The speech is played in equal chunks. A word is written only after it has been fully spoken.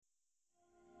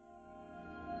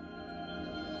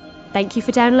Thank you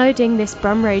for downloading this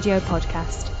Brum Radio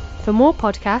podcast. For more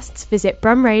podcasts, visit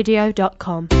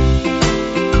brumradio.com.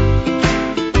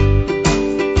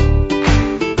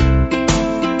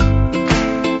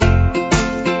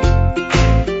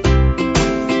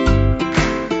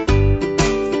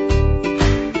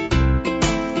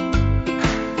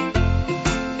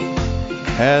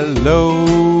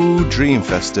 Hello,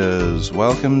 Dreamfesters.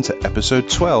 Welcome to episode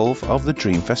 12 of the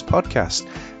Dreamfest Podcast.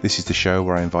 This is the show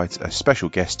where I invite a special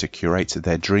guest to curate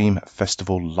their Dream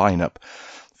Festival lineup.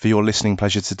 For your listening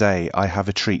pleasure today, I have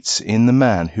a treat in the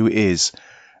man who is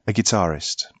a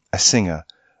guitarist, a singer,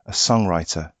 a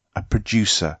songwriter, a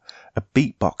producer, a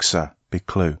beatboxer, big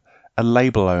clue, a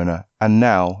label owner, and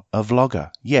now a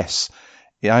vlogger. Yes,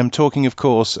 I'm talking, of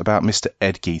course, about Mr.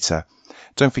 Ed Geater.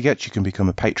 Don't forget you can become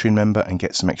a Patreon member and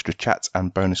get some extra chats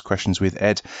and bonus questions with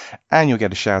Ed, and you'll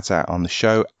get a shout out on the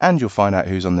show, and you'll find out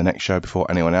who's on the next show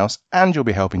before anyone else, and you'll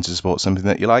be helping to support something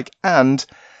that you like, and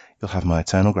you'll have my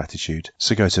eternal gratitude.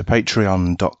 So go to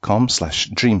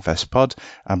patreon.com/dreamfestpod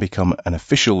and become an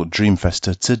official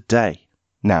Dreamfester today.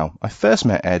 Now, I first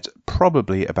met Ed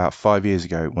probably about 5 years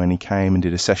ago when he came and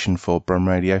did a session for Brum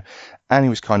Radio, and he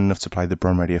was kind enough to play the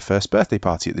Brum Radio first birthday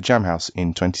party at the Jam House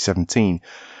in 2017.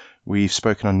 We've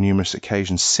spoken on numerous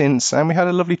occasions since, and we had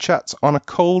a lovely chat on a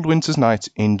cold winter's night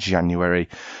in January.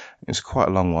 It was quite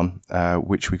a long one,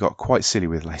 which we got quite silly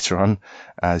with later on,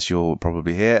 as you'll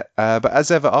probably hear. But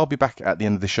as ever, I'll be back at the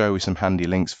end of the show with some handy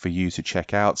links for you to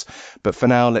check out. But for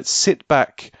now, let's sit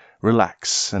back,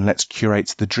 relax, and let's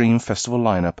curate the Dream Festival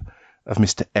lineup of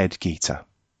Mr. Ed Geater.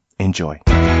 Enjoy.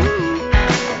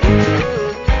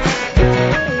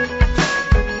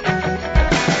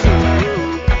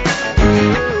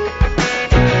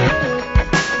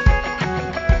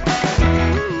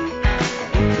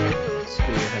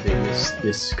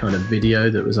 This kind of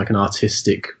video that was like an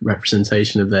artistic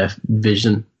representation of their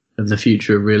vision of the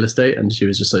future of real estate, and she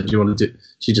was just like,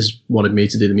 she just wanted me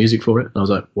to do the music for it, and I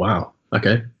was like, wow,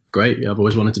 okay, great. Yeah, I've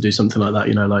always wanted to do something like that,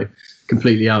 like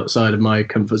completely outside of my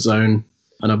comfort zone,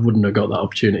 and I wouldn't have got that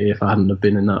opportunity if I hadn't have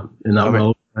been in that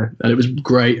role. And it was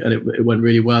great, and it went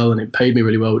really well, and it paid me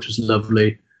really well, which was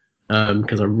lovely,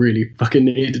 because I really fucking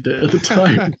needed it at the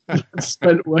time. I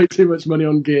spent way too much money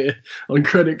on gear, on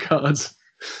credit cards.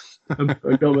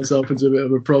 I got myself into a bit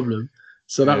of a problem,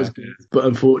 so that was good. But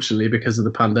unfortunately, because of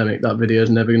the pandemic, that video is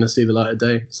never going to see the light of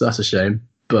day, so that's a shame.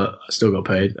 But I still got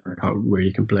paid. I can't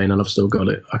really complain, and I've still got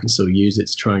it. I can still use it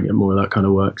to try and get more of that kind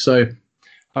of work. So,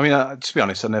 I mean, to be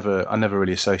honest, I never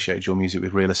really associated your music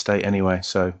with real estate anyway.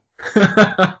 So,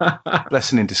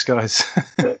 blessing in disguise.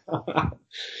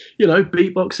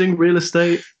 Beatboxing, real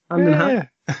estate, hand in hand.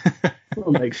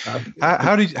 What makes that?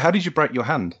 How did you break your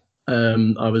hand?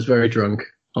 I was very drunk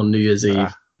on New Year's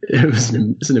Eve. It's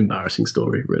an embarrassing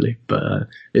story, really, but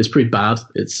it's pretty bad.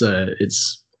 It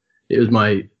was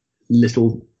my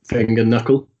little finger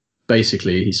knuckle.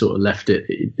 Basically, he sort of left it.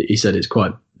 He said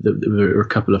there were a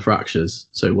couple of fractures,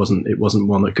 so it wasn't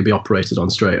one that could be operated on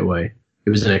straight away. It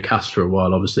was in a cast for a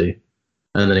while, obviously,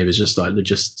 and then he was just like,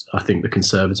 I think the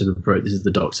conservative approach. This is the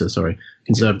doctor, sorry.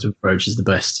 Conservative approach is the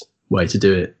best way to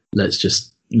do it. Let's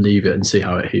just leave it and see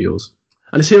how it heals.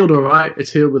 And it's healed all right.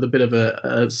 It's healed with a bit of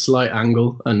a slight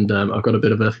angle, and I've got a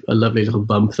bit of a lovely little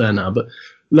bump there now. But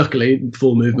luckily,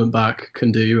 full movement back,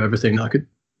 can do everything that I could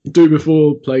do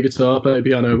before, play guitar, play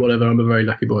piano, whatever. I'm a very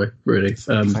lucky boy, really.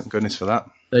 Thank goodness for that.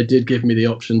 They did give me the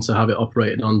option to have it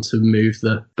operated on to move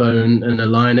the bone and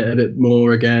align it a bit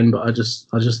more again, but I just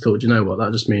thought, you know what,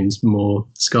 that just means more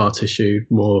scar tissue,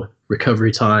 more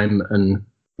recovery time, and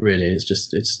really,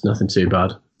 it's nothing too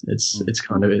bad. It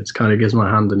kind of gives my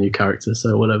hand a new character,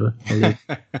 so whatever.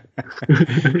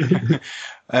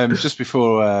 Just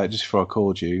before I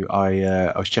called you,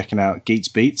 I was checking out Geats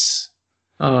Beats.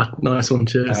 Ah, nice one,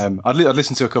 cheers. I'd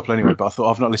listened to a couple anyway, but I thought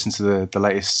I've not listened to the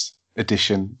latest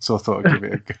edition, so I thought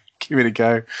I'd give it a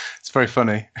go. It's very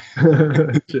funny.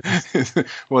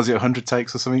 Was it 100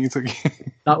 takes or something you took?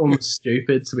 That one was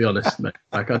stupid, to be honest, mate.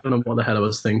 Like, I don't know what the hell I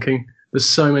was thinking. There's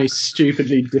so many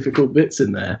stupidly difficult bits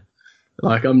in there.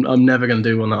 Like, I'm never going to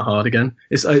do one that hard again.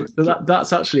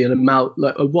 That's actually an amount,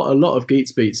 like what a lot of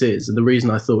Geats Beats is, and the reason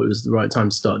I thought it was the right time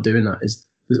to start doing that is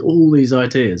there's all these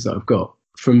ideas that I've got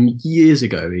from years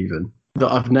ago even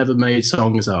that I've never made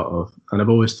songs out of, and I've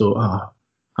always thought,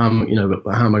 how am I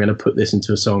going to put this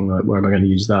into a song? Like, where am I going to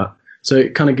use that? So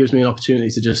it kind of gives me an opportunity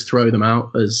to just throw them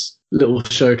out as little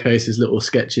showcases, little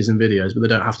sketches and videos, but they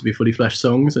don't have to be fully fleshed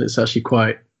songs, and it's actually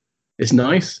it's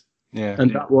nice. Yeah.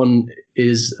 And that one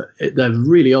they're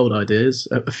really old ideas.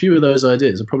 A few of those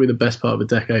ideas are probably the best part of a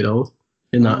decade old.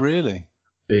 In that really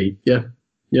beat, yeah,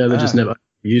 they just never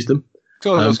used them.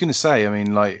 So I was going to say, I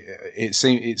mean, like it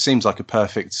seems like a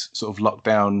perfect sort of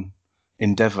lockdown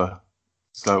endeavor.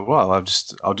 So, well, I'll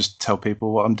just tell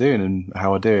people what I'm doing and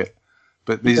how I do it.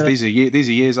 But these are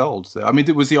years old. I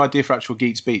mean, was the idea for actual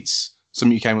Geats Beats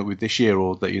something you came up with this year,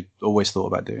 or that you always thought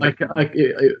about doing?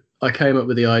 I came up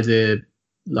with the idea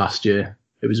last year.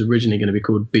 It was originally going to be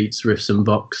called Beats, Riffs and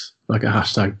Vox, like a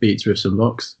hashtag Beats, Riffs and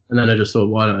Vox. And then I just thought,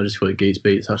 why don't I just call it Geats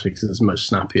Beats, actually, because it's much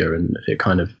snappier and it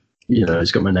kind of, you know,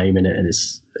 it's got my name in it and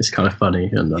it's kind of funny.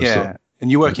 And that's yeah,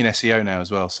 and you work in SEO now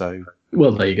as well, so...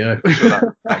 Well, there you go.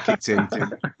 Sure that kicked in.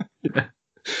 Yeah.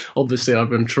 Obviously, I've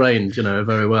been trained, you know,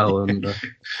 very well. And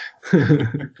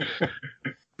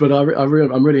but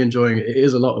I'm really enjoying it. It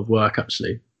is a lot of work,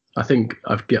 actually. I think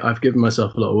I've given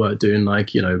myself a lot of work doing,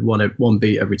 like, you know, one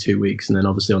beat every 2 weeks, and then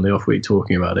obviously on the off week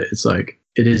talking about it. It's like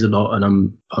it is a lot, and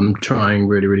I'm trying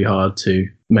really, really hard to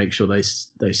make sure they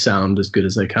sound as good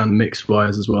as they can mix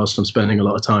wise as well. So I'm spending a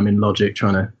lot of time in Logic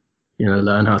trying to, you know,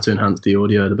 learn how to enhance the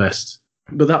audio the best.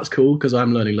 But that's cool because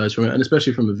I'm learning loads from it, and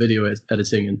especially from a video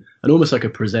editing and almost like a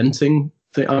presenting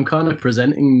thing. I'm kind of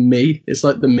presenting me. It's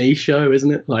like the me show,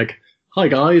 isn't it? Like, hi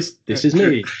guys, this is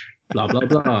me. Blah blah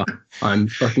blah. I'm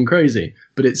fucking crazy.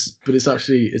 But it's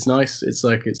actually it's nice. It's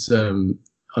like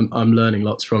I'm learning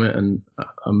lots from it, and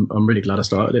I'm really glad I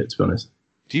started it, to be honest.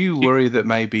 Do you worry that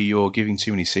maybe you're giving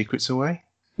too many secrets away?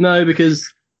 No,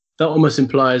 because that almost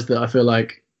implies that I feel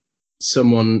like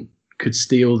someone could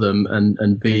steal them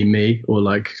and be me, or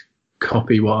like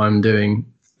copy what I'm doing.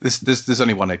 There's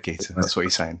only one Ed Geater. That's what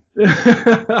you're saying.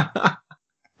 I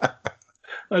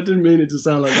didn't mean it to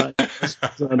sound like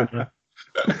that.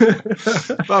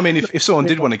 But I mean, if someone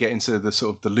did want to get into the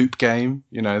sort of the loop game,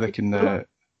 you know, they can.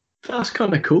 That's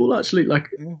kind of cool, actually. Like,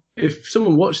 if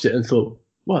someone watched it and thought,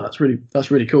 "Wow, that's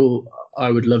really cool," I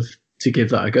would love to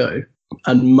give that a go.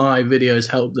 And my videos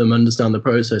help them understand the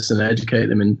process and educate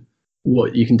them in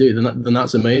what you can do. Then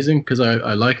that's amazing, because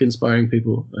I like inspiring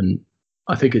people, and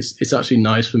I think it's actually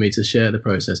nice for me to share the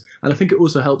process. And I think it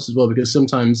also helps as well, because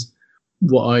sometimes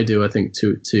what I do, I think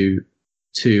to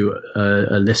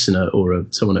a listener or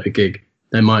someone at a gig,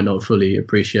 they might not fully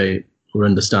appreciate or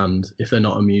understand, if they're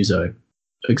not a muso,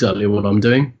 exactly what I'm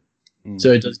doing.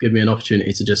 So it does give me an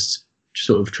opportunity to just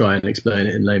sort of try and explain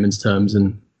it in layman's terms,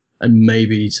 and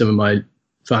maybe some of my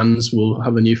fans will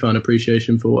have a newfound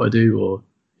appreciation for what I do, or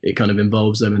it kind of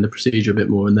involves them in the procedure a bit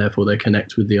more, and therefore they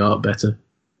connect with the art better.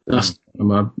 That's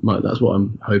what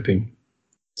I'm hoping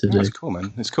to do. That's cool,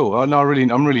 man. It's cool. I'm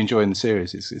really enjoying the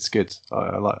series. It's good.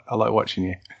 I like watching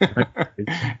you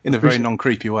in a very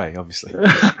non-creepy way, obviously.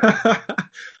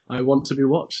 I want to be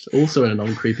watched, also in a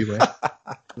non-creepy way.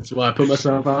 That's why I put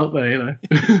myself out there, you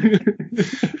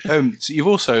know. So you've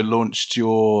also launched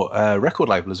your record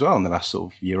label as well in the last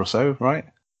sort of year or so, right?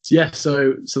 Yeah,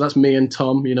 so that's me and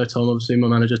Tom. You know Tom, obviously, my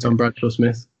manager, Tom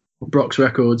Bradshaw-Smith. Brox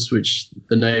Records, which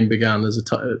the name began as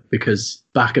because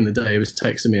back in the day he was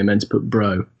texting me and meant to put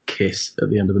bro, kiss at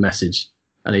the end of the message,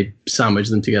 and he sandwiched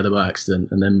them together by accident,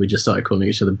 and then we just started calling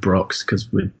each other Brox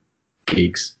because we're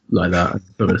geeks like that. I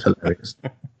thought it was hilarious.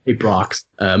 Hey Brox.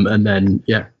 And then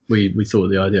we thought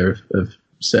the idea of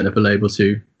setting up a label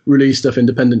to release stuff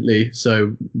independently.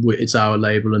 So it's our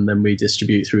label, and then we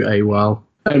distribute through AWAL.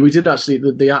 And we did actually,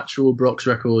 the actual Brox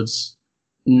Records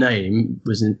name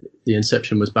the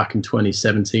inception was back in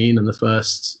 2017, and the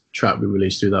first track we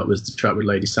released through that was the track with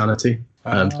Lady Sanity.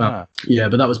 But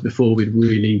that was before we'd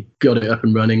really got it up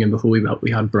and running, and before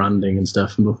we had branding and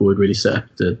stuff, and before we'd really set up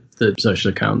the social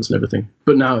accounts and everything.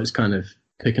 But now it's kind of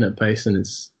picking up pace, and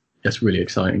it's really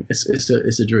exciting.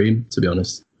 It's a dream, to be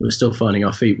honest. We're still finding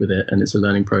our feet with it, and it's a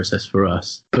learning process for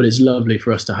us. But it's lovely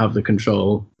for us to have the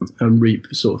control and reap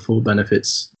sort of full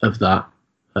benefits of that,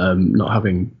 not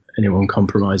having anyone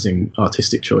compromising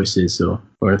artistic choices or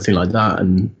anything like that.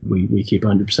 And we keep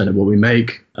 100% of what we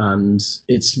make. And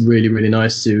it's really, really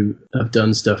nice to have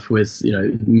done stuff with, you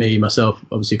know, myself,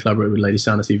 obviously collaborated with Lady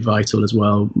Sanity, Vital as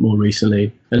well, more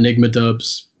recently, Enigma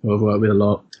Dubs, who I've worked with a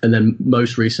lot. And then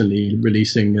most recently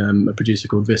releasing a producer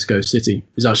called Visco City.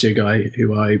 He's actually a guy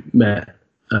who I met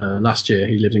last year.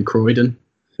 He lives in Croydon.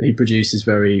 He produces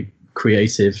very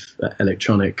creative,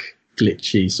 electronic,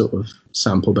 glitchy sort of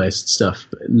sample-based stuff.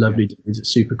 Lovely dude,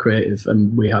 super creative.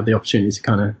 And we had the opportunity to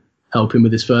kind of help him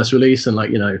with his first release and,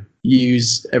 like, you know,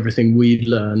 use everything we'd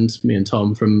learned, me and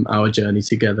Tom, from our journey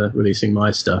together, releasing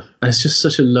my stuff. And it's just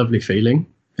such a lovely feeling.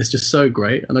 It's just so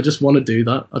great. And I just want to do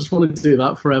that. I just want to do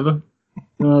that forever.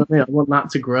 You know what I mean? I want that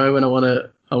to grow, and I want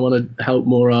to help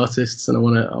more artists, and I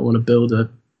want to build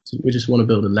we just want to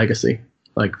build a legacy,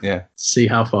 like, see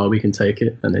how far we can take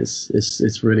it. And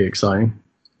it's really exciting.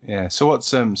 Yeah. So what's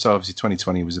so obviously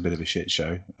 2020 was a bit of a shit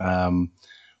show.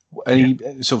 Any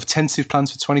sort of tentative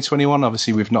plans for 2021?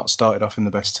 Obviously, we've not started off in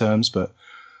the best terms, but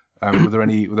were there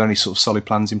any sort of solid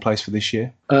plans in place for this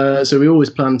year? So we always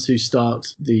plan to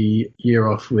start the year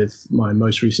off with my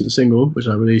most recent single, which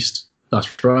I released last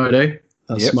Friday.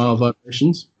 That's Smile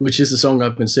Vibrations, which is a song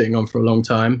I've been sitting on for a long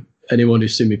time. Anyone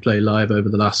who's seen me play live over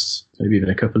the last maybe even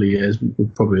a couple of years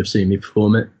would probably have seen me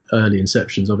perform it. Early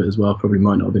inceptions of it as well probably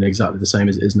might not have been exactly the same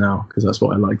as it is now, because that's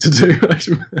what I like to do.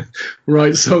 I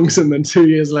write songs and then 2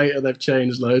 years later they've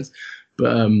changed loads.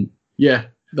 But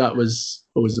that was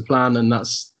always the plan, and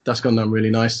that's gone down really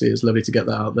nicely. It's lovely to get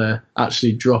that out there.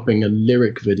 Actually dropping a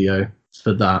lyric video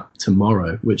for that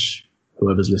tomorrow, which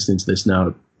whoever's listening to this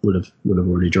now would have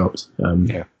already dropped.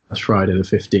 That's Friday the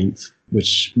 15th,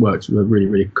 which works with a really,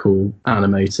 really cool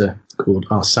animator called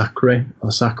Sacre,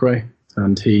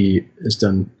 and he has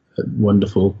done a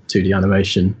wonderful 2D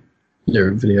animation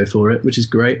lyric video for it, which is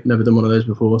great. Never done one of those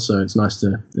before, so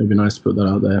it'll be nice to put that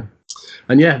out there.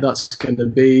 And yeah, that's going to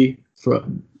be, for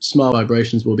Smile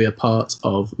Vibrations will be a part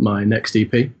of my next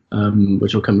EP,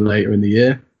 which will come later in the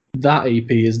year. That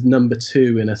EP is number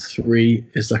 2 in it's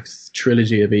like a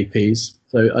trilogy of EPs.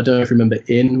 So I don't know if you remember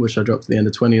which I dropped at the end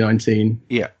of 2019.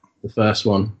 Yeah. The first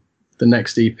one. The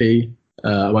next EP,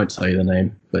 I won't tell you the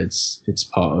name, but it's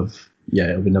part of,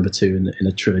 it'll be number 2 in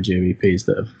a trilogy of EPs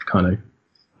that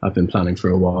I've been planning for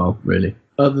a while, really.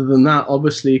 Other than that,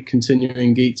 obviously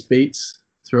continuing Geats Beats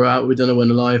throughout. We don't know when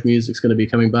the live music's going to be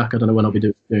coming back. I don't know when I'll be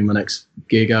doing my next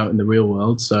gig out in the real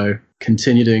world. So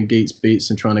continue doing Geats Beats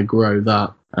and trying to grow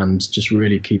that and just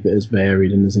really keep it as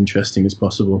varied and as interesting as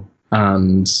possible.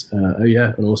 And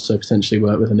and also potentially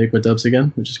work with Enigma Dubs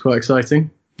again, which is quite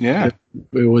exciting. Yeah.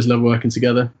 We always love working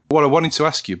together. What I wanted to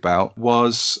ask you about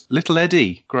was little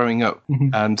Eddie growing up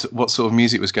and what sort of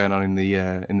music was going on in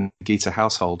the Geater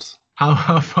household.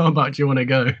 How far back do you want to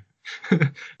go?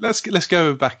 Let's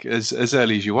go back as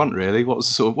early as you want, really. What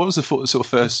was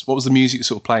the music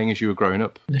sort of playing as you were growing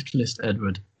up? Littlest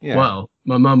Edward. Yeah. Well,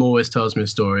 my mum always tells me a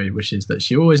story, which is that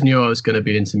she always knew I was going to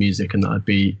be into music and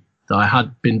that I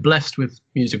had been blessed with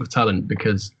musical talent,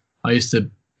 because I used to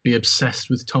be obsessed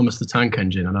with Thomas the Tank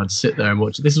Engine, and I'd sit there and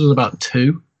watch it. This was about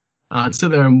 2. I'd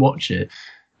sit there and watch it,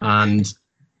 and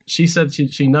she said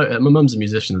she know my mum's a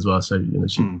musician as well, so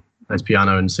she plays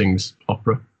piano and sings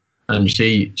opera, and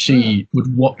she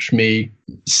would watch me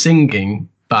singing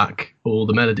back all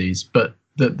the melodies, but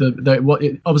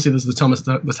obviously there's the Thomas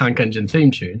the Tank Engine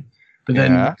theme tune. But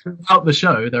then throughout the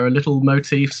show, there are little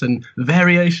motifs and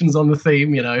variations on the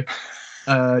theme,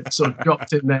 sort of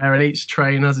dropped in there, and each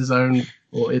train has its own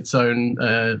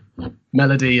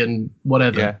melody and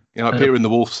whatever. Yeah, like Peter and the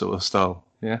Wolf sort of style.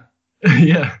 Yeah.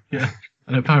 yeah.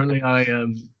 And apparently I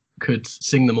could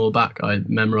sing them all back. I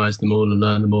memorised them all and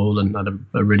learned them all, and had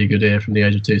a really good ear from the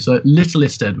age of 2. So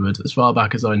Littlest Edward, as far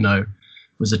back as I know,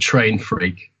 was a train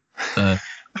freak.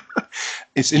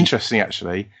 It's interesting,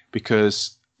 actually,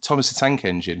 because Thomas the Tank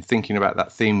Engine, thinking about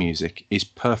that theme music, is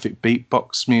perfect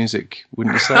beatbox music,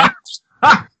 wouldn't you say?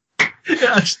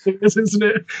 Yeah, actually is, isn't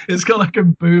it? It's got like a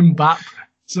boom bap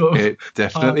sort of. It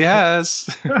definitely has.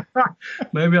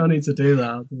 Maybe I need to do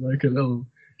that, like a little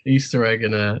Easter egg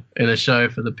in a show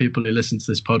for the people who listen to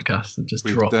this podcast, and just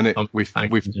drop. Done it. We've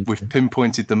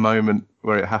pinpointed the moment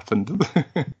where it happened.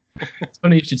 It's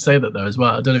funny you should say that though as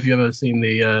well. I don't know if you've ever seen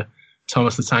the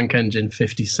Thomas the Tank Engine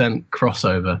 50 Cent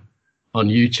crossover on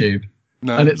YouTube.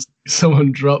 No. And it's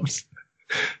someone dropped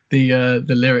the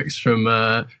lyrics from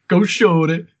 "Go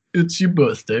Shorty, It's Your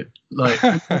Birthday," like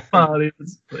party,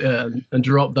 and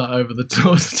dropped that over the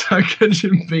Thomas the Tank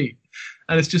Engine beat,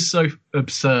 and it's just so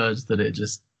absurd that it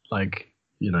just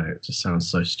it just sounds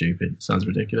so stupid. It sounds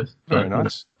ridiculous. Very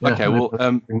nice. Okay, well,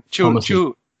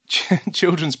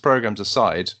 children's programs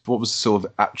aside, what was the sort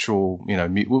of actual,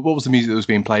 what was the music that was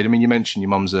being played? I mean, you mentioned your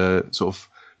mum's a sort of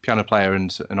piano player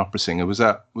and an opera singer.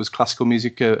 Was classical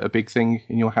music a big thing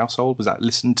in your household? Was that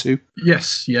listened to?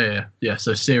 Yes, yeah.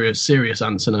 So serious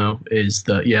answer now is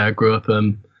that I grew up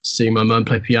seeing my mum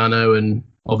play piano, and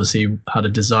obviously had a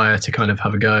desire to kind of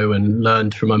have a go, and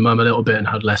learned from my mum a little bit and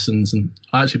had lessons. And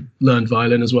I actually learned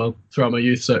violin as well throughout my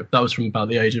youth. So that was from about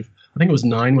the age of, I think it was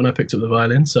 9 when I picked up the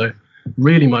violin. So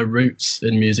really my roots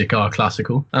in music are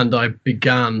classical, and I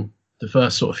began the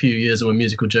first sort of few years of my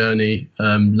musical journey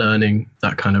learning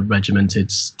that kind of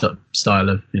regimented style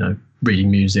of reading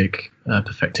music,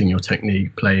 perfecting your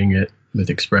technique, playing it with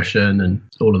expression and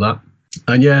all of that.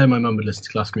 And my mum would listen to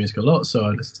classical music a lot, so I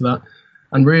listened to that.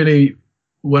 And really,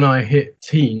 when I hit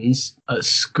teens at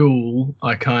school,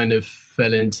 I kind of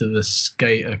fell into the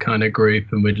skater kind of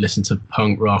group, and we'd listen to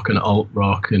punk rock and alt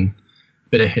rock and a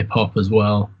bit of hip hop as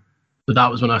well. But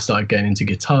that was when I started getting into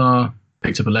guitar.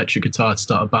 picked up electric guitar to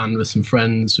start a band with some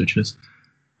friends, which was,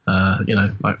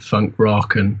 like funk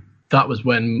rock. And that was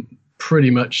when pretty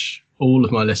much all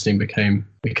of my listening became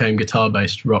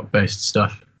guitar-based, rock-based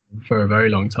stuff for a very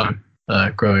long time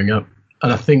growing up.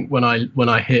 And I think when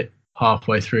I hit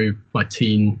halfway through my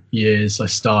teen years, I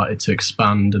started to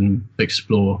expand and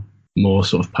explore more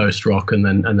sort of post-rock and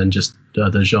then just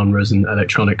other genres and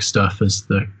electronic stuff as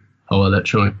the whole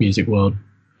electronic music world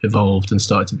evolved and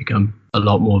started to become a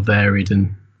lot more varied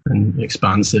and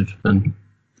expansive. And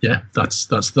yeah, that's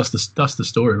the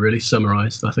story really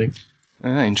summarized, I think.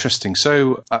 Interesting.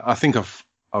 So I think I've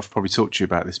probably talked to you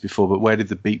about this before, but where did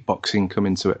the beatboxing come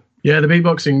into it? Yeah, the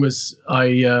beatboxing was,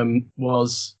 I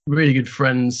was really good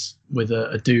friends with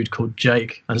a dude called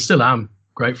Jake, and still am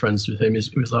great friends with him.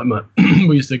 It was like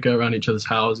we used to go around each other's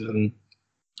houses and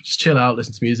just chill out,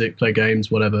 listen to music, play games,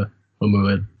 whatever, when we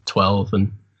were 12.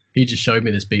 And he just showed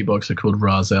me this beatboxer called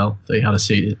Razel that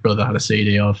his brother had a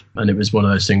CD of. And it was one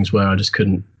of those things where I just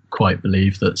couldn't quite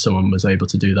believe that someone was able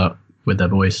to do that with their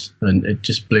voice. And it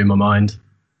just blew my mind.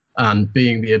 And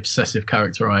being the obsessive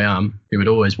character I am, who would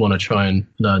always want to try and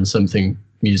learn something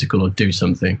musical or do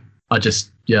something, I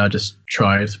just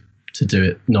tried to do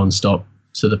it non-stop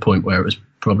to the point where it was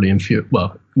probably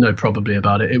probably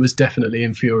about it. It was definitely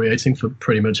infuriating for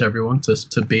pretty much everyone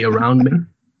to be around me.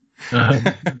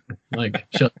 Like,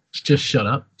 just shut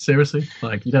up. Seriously,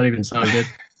 like, you don't even sound good.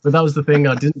 But that was the thing.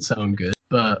 I didn't sound good,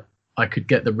 but I could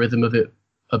get the rhythm of it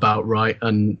about right,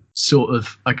 and sort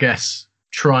of, I guess,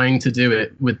 trying to do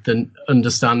it with the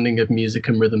understanding of music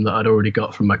and rhythm that I'd already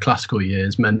got from my classical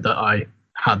years meant that I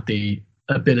had the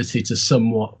ability to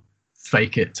somewhat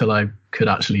fake it till I could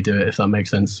actually do it, if that makes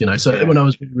sense. So when I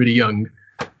was really young,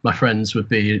 my friends would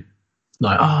be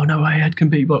like, "Oh, no way, Ed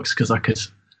can beatbox," because I could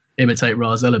imitate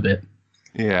Razel a bit.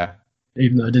 Yeah.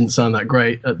 Even though I didn't sound that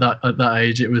great at that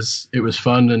age, it was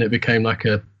fun, and it became like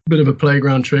a bit of a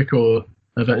playground trick,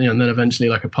 and then eventually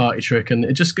like a party trick, and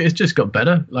it just got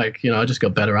better. Like, I just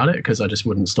got better at it because I just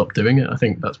wouldn't stop doing it. I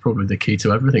think that's probably the key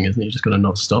to everything, isn't it? You just got to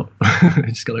not stop. You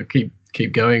just got to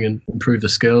keep going and improve the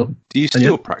skill. Do you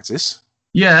still practice?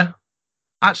 Yeah,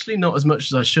 actually not as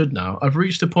much as I should now. I've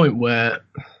reached a point where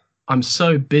I'm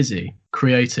so busy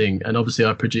creating, and obviously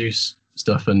I produce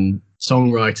stuff and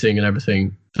songwriting and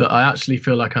everything, that I actually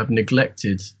feel like I've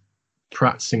neglected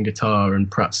practicing guitar and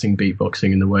practicing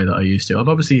beatboxing in the way that I used to. I've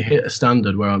obviously hit a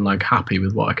standard where I'm like happy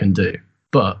with what I can do,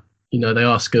 but they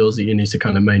are skills that you need to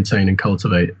kind of maintain and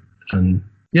cultivate. And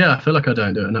yeah, I feel like I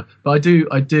don't do it enough, but I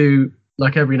do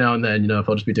like every now and then, if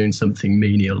I'll just be doing something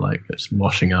menial, like just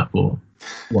washing up or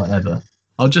whatever,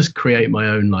 I'll just create my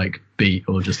own like beat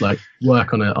or just like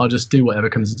work on it. I'll just do whatever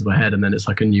comes into my head, and then it's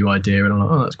like a new idea, and I'm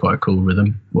like, oh, that's quite a cool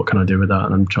rhythm. What can I do with that?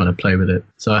 And I'm trying to play with it.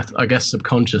 So I guess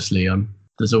subconsciously,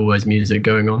 there's always music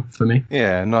going on for me.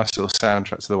 Yeah, nice little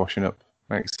soundtrack to the washing up.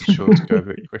 Makes the chores go a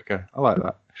bit quicker. I like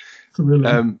that.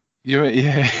 Really?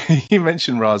 You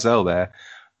mentioned Razel there,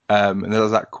 and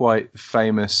there's that quite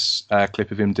famous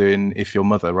clip of him doing "If Your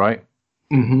Mother," right?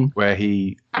 Mm-hmm. Where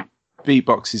he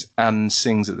beatboxes and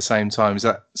sings at the same time. Is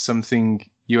that something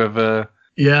you ever?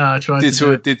 Yeah, I tried did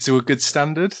to a good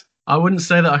standard. I wouldn't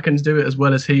say that I can do it as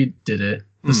well as he did it.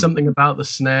 There's something about the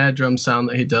snare drum sound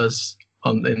that he does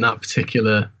in that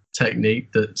particular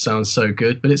technique that sounds so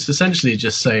good. But it's essentially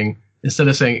just saying, instead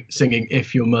of singing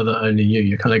 "If Your Mother Only Knew,"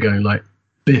 you're kind of going like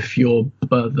 "Biff your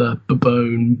mother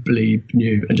bone bleep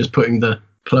knew," and just putting the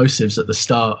plosives at the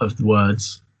start of the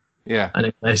words. Yeah. And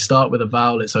if they start with a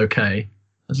vowel, it's okay,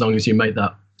 as long as you make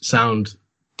that sound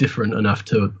different enough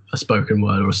to a spoken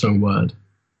word or a sung word.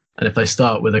 And if they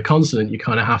start with a consonant, you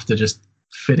kind of have to just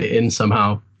fit it in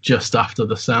somehow just after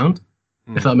the sound,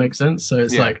 if that makes sense. So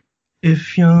it's like,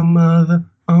 "If your mother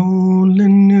only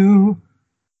knew,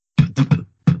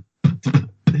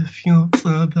 if your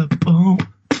mother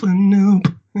only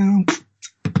knew,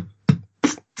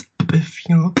 if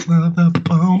your mother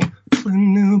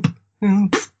only knew."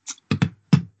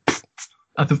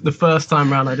 The first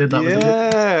time round I did that was a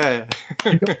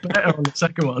bit, it got better on the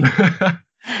second one.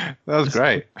 That was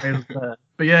great.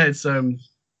 But yeah, it's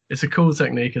a cool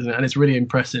technique, isn't it? And it's really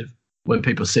impressive when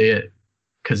people see it,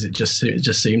 because it just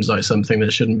seems like something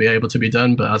that shouldn't be able to be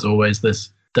done. But as always,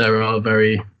 there are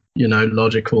very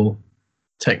logical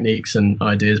techniques and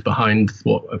ideas behind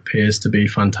what appears to be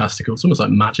fantastical. It's almost like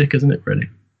magic, isn't it? Really?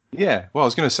 Yeah. Well, I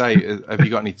was going to say, have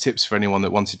you got any tips for anyone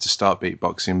that wanted to start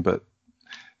beatboxing, but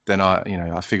then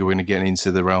I figure we're going to get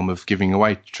into the realm of giving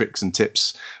away tricks and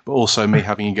tips, but also me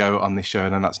having a go on this show,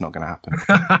 and that's not going to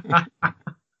happen.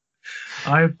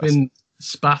 I've been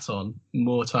spat on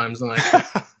more times than I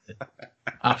could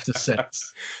after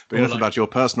sets. But enough about your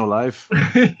personal life.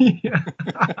 Yeah.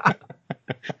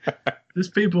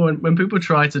 Just people when people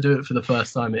try to do it for the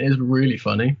first time, it is really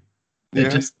funny. It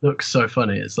just looks so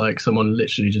funny. It's like someone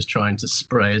literally just trying to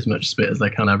spray as much spit as they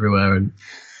can everywhere.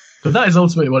 But that is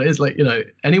ultimately what it is. Like,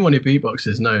 anyone who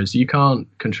beatboxes knows you can't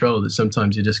control that.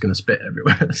 Sometimes you're just going to spit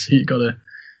everywhere. So you gotta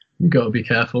be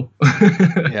careful.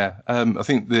 Yeah. I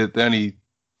think the only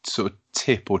sort of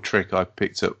tip or trick I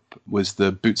picked up was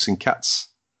the boots and cats.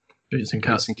 Boots and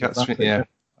cats. Yeah.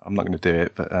 I'm not going to do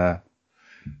it, but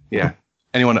yeah.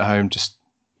 Anyone at home, just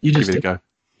give it a go.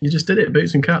 You just did it.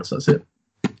 Boots and cats. That's it.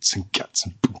 Boots and cats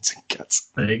and boots and cats.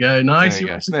 There you go. Nice.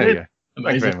 There you go. Amazing.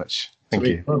 Thank you very much. Thank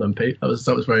you. Well done, Pete. That was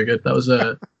very good. That was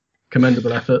a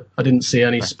commendable effort. I didn't see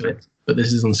any spit, but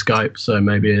this is on Skype, so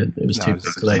maybe it was too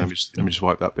late. Let me just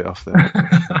wipe that bit off there.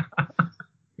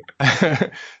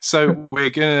 So we're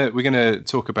gonna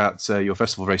talk about your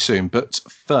festival very soon, but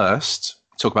first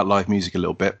talk about live music a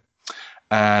little bit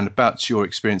and about your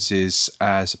experiences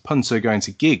as a punter going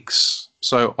to gigs.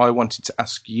 So I wanted to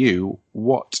ask you,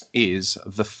 what is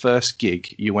the first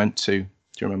gig you went to? Do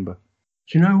you remember?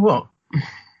 Do you know what?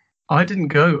 I didn't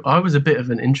go. I was a bit of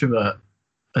an introvert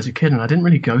as a kid, and I didn't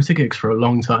really go to gigs for a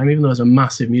long time, even though I was a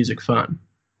massive music fan.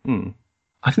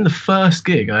 I think the first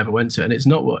gig I ever went to, and it's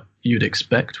not what you'd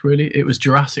expect, really, it was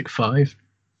Jurassic 5.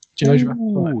 Do you know Jurassic 5?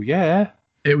 Oh, yeah.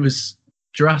 It was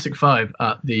Jurassic 5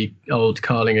 at the old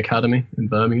Carling Academy in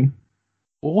Birmingham.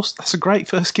 Awesome. That's a great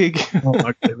first gig. Oh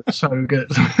my God, it was so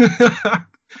good.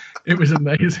 It was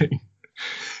amazing.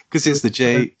 Because it's the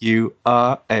Jura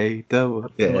double.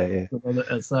 Yeah.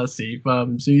 SRC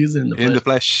pharmacies in the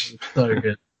flesh. It's so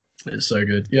good. It's so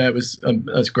good. Yeah, it was.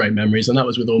 That's great memories, and that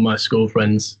was with all my school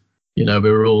friends. We'd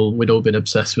all been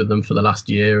obsessed with them for the last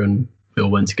year, and we all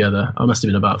went together. I must have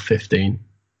been about 15.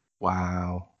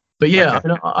 Wow. But yeah,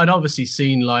 okay. I'd obviously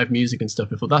seen live music and stuff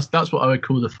before. That's what I would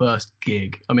call the first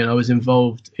gig. I mean, I was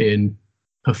involved in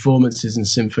performances in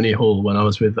Symphony Hall when I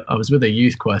was with a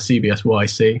youth choir,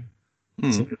 CBSYC,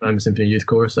 Symphony Youth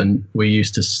Chorus, and we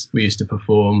used to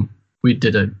perform. We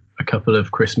did a couple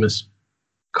of Christmas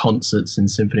concerts in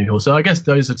Symphony Hall. So I guess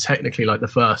those are technically like the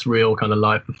first real kind of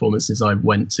live performances I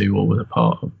went to or was a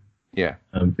part of. Yeah.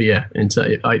 But yeah,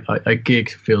 a gig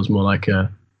feels more like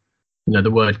a.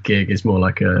 The word gig is more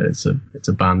like it's a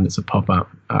band, it's a pop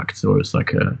act, or it's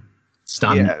like a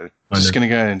stand. Yeah, just gonna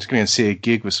go and see a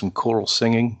gig with some choral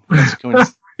singing.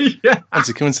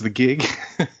 Fancy coming to the gig.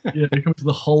 Yeah, come to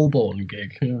the Holborn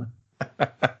gig. Yeah,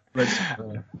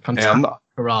 fantastic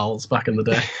chorales back in the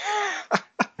day.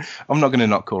 I'm not going to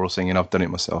knock choral singing. I've done it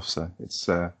myself, so it's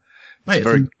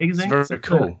very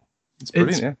cool. It's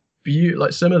brilliant.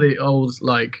 Like some of the old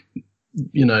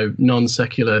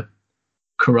non-secular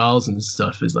chorales and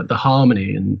stuff is like the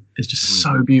harmony and it's just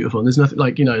so beautiful, and there's nothing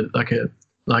like a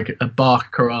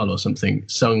Bach chorale or something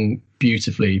sung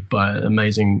beautifully by an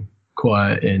amazing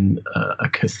choir in a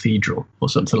cathedral or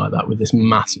something like that with this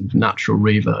massive natural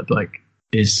reverb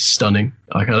is stunning.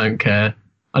 I don't care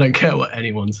what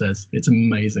anyone says, it's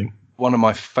amazing. One of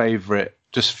my favorite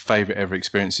ever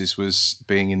experiences was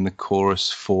being in the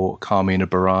chorus for Carmina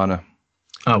Burana.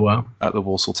 Oh wow. At the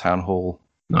Walsall Town Hall.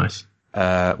 Nice. When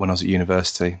I was at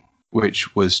university,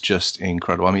 which was just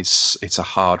incredible. I mean, it's a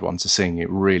hard one to sing. It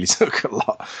really took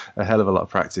a hell of a lot of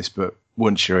practice, but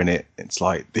once you're in it, it's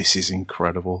like, this is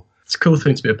incredible. It's a cool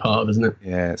thing to be a part of, isn't it?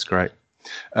 Yeah, it's great.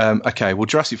 Okay, well,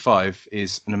 Jurassic 5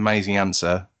 is an amazing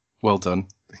answer. Well done.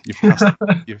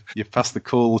 You've passed the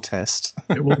call test.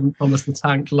 It wasn't Thomas the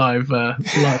Tank live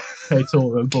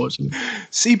K-Tour, unfortunately.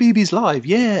 CBeebies live,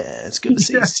 yeah. It's good to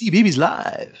see CBeebies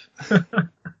live.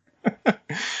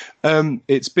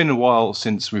 It's been a while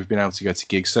since we've been able to go to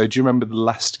gigs. So do you remember the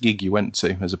last gig you went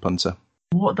to as a punter?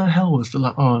 What the hell was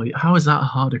how is that a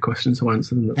harder question to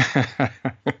answer than that?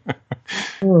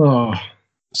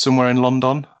 Somewhere in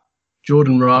London?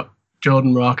 Jordan Rake.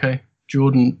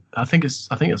 I think it's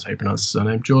how you pronounce his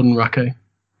surname. Jordan Rake.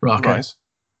 Nice.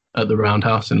 At the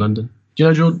Roundhouse in London. Do you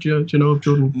know Jordan? Do you know of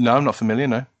Jordan? No, I'm not familiar,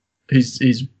 no. He's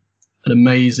an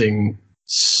amazing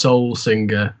soul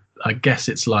singer. I guess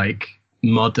it's like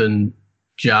modern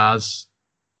jazz,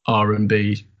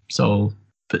 R&B, soul,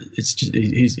 but it's just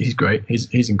he's great.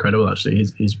 He's incredible actually.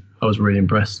 I was really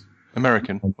impressed.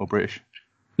 American or British?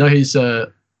 No, he's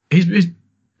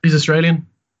Australian.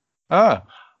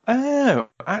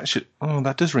 Actually,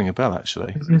 that does ring a bell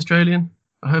actually. Is he Australian?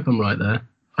 I hope I'm right there.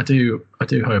 I do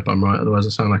hope I'm right, otherwise I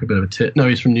sound like a bit of a tit. No,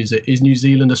 he's New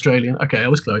Zealand Australian. Okay, I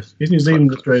was close. He's New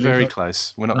Zealand Australian. Very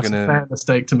close. We're not going to. That's a fair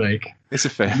mistake to make. It's a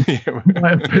fair.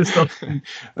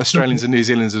 Australians and New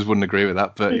Zealanders wouldn't agree with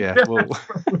that, but yeah. Well.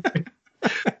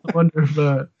 I wonder if.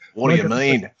 What do you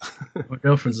mean? My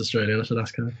girlfriend's Australian. I should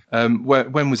ask her.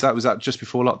 When was that? Was that just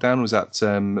before lockdown? Or was that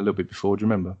a little bit before? Do you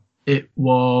remember? It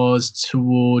was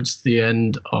towards the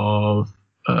end of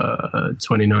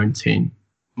 2019.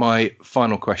 My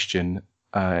final question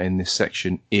in this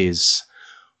section is,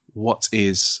 what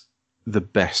is the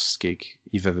best gig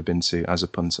you've ever been to as a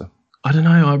punter? I don't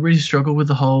know. I really struggle with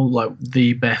the whole, like,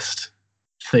 the best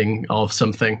thing of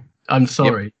something. I'm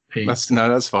sorry, Pete.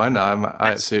 That's fine. I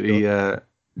absolutely...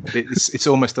 it's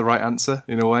almost the right answer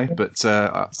in a way, but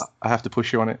I have to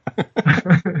push you on it.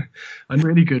 A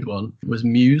really good one was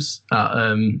Muse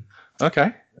at...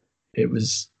 Okay. It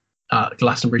was at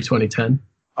Glastonbury 2010.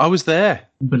 I was there.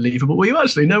 Unbelievable. Were you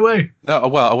actually? No way. No,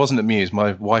 well, I wasn't at Muse.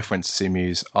 My wife went to see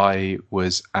Muse. I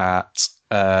was at...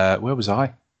 where was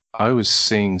I? I was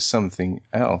seeing something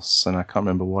else, and I can't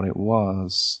remember what it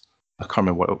was. I can't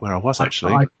remember where I was,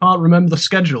 actually. I can't remember the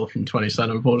schedule from 2010,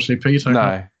 unfortunately, Pete.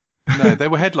 No, they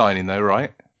were headlining, though,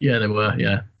 right? Yeah, they were,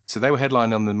 yeah. So they were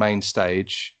headlining on the main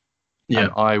stage, and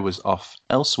I was off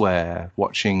elsewhere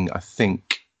watching, I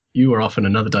think... You were off in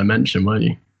another dimension, weren't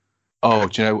you? Oh,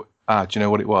 do you know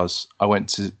what it was? I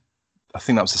think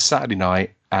that was a Saturday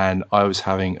night, and I was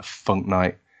having a funk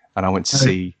night, and I went to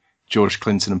see George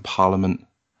Clinton and Parliament.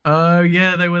 Oh,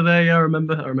 yeah, they were there. Yeah, I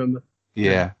remember.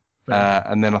 Yeah.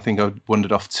 And then I think I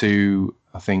wandered off to,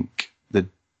 the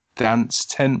dance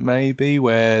tent, maybe,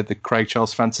 where the Craig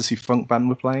Charles Fantasy Funk Band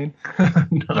were playing.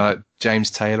 Like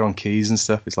James Taylor on keys and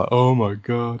stuff. It's like, oh, my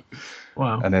God.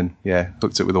 Wow. And then,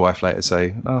 hooked up with the wife later to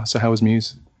say, oh, so how was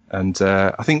Muse? And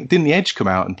I think, didn't the Edge come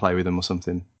out and play with them or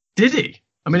something? Did he?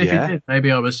 I mean, if he did,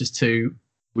 maybe I was just too...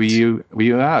 Were you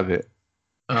out of it?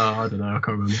 I don't know. I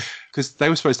can't remember. Because they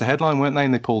were supposed to headline, weren't they?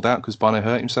 And they pulled out because Bono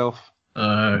hurt himself.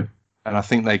 Oh. And I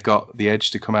think they got the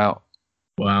Edge to come out.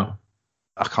 Wow.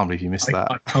 I can't believe you missed that.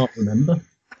 I can't remember.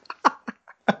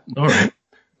 All right.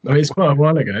 I mean, it's quite a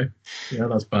while ago. Yeah,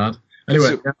 that's bad.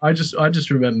 Anyway, I just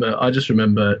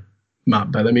remember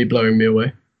Matt Bellamy blowing me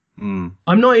away. Mm.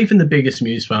 I'm not even the biggest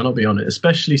Muse fan, I'll be honest,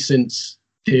 especially since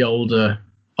the older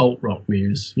alt-rock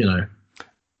Muse, you know.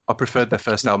 I preferred their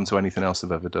first album to anything else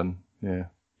they've ever done. Yeah.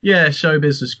 Yeah,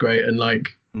 Showbiz was great, and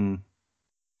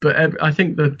but I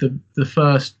think the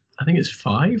first, I think it's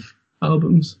 5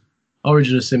 albums.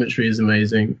 Origin of Symmetry is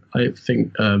amazing. I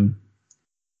think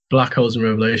Black Holes and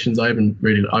Revelations, I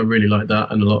really like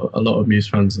that, and a lot of Muse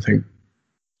fans, I think,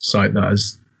 cite that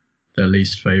as their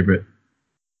least favourite.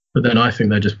 But then I think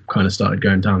they just kind of started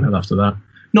going downhill after that.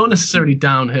 Not necessarily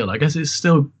downhill. I guess it's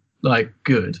still like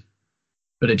good,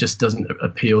 but it just doesn't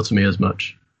appeal to me as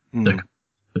much.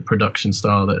 The production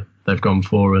style that they've gone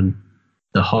for, and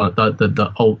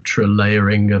the ultra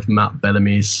layering of Matt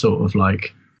Bellamy's sort of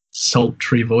like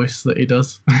sultry voice that he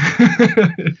does.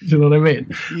 Do you know what I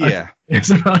mean? Yeah. It's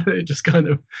about it. Just kind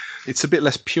of. It's a bit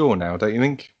less pure now, don't you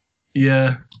think?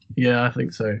 Yeah, I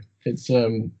think so. It's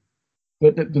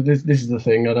but this is the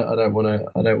thing. I don't want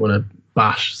to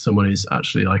bash someone who's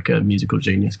actually like a musical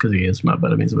genius, because he is. Matt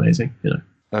Bellamy's amazing. You know.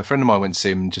 A friend of mine went to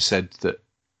see him and just said that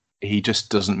he just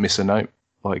doesn't miss a note,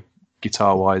 like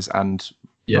guitar wise and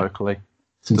vocally.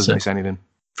 Doesn't miss anything.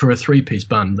 For a 3-piece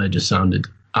band, they just sounded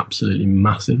absolutely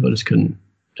massive. I just couldn't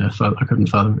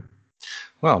fathom it.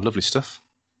 Well, lovely stuff.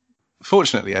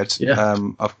 Fortunately, Ed,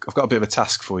 I've got a bit of a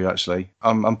task for you, actually.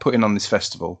 I'm putting on this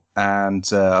festival, and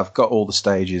I've got all the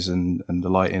stages and the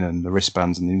lighting and the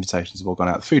wristbands and the invitations have all gone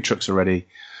out. The food trucks are ready.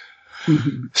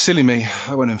 Silly me,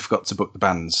 I went and forgot to book the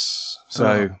bands.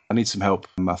 So I need some help.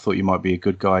 I thought you might be a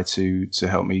good guy to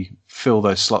help me fill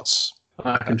those slots.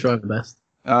 I can try my best.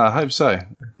 I hope so.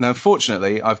 Now,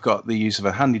 fortunately, I've got the use of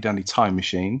a handy-dandy time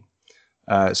machine.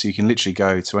 So you can literally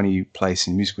go to any place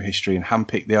in musical history and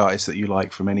handpick the artists that you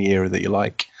like from any era that you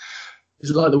like. Is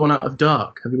it like the one out of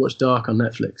Dark? Have you watched Dark on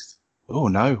Netflix? Oh,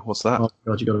 no. What's that? Oh,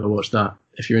 God, you got to watch that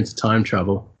if you're into time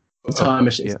travel. The time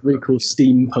machine. It's really cool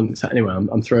steampunk. Anyway,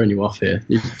 I'm throwing you off here.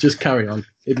 You just carry on.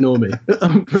 Ignore me.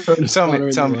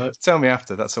 Tell me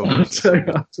after. That's all.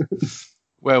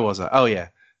 Where was I? Oh, yeah.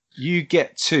 You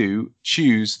get to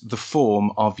choose the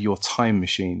form of your time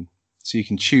machine. So you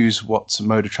can choose what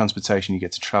mode of transportation you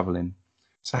get to travel in.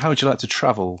 So how would you like to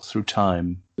travel through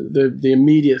time? The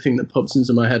immediate thing that pops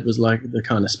into my head was like the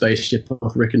kind of spaceship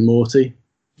of Rick and Morty.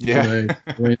 Yeah. You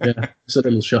know, it's a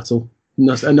little shuttle.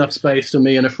 Enough space for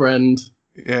me and a friend.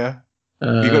 Yeah.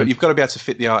 You've got to be able to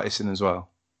fit the artist in as well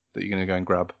that you're going to go and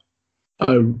grab.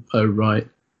 Oh, right.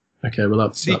 Okay, well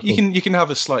that's... So you can have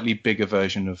a slightly bigger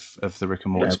version of the Rick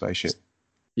and Morty spaceship.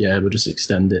 Yeah, we'll just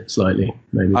extend it slightly,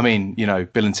 maybe. I mean, you know,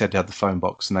 Bill and Ted had the phone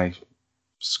box and they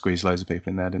squeezed loads of people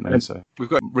in there, didn't they? So we've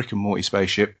got Rick and Morty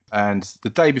spaceship, and the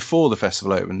day before the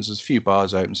festival opens, there's a few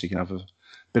bars open, so you can have a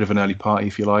bit of an early party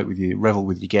if you like, revel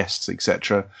with your guests,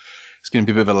 etc. It's going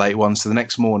to be a bit of a late one, so the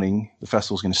next morning the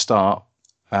festival's going to start,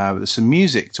 There's some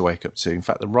music to wake up to. In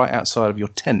fact, they're right outside of your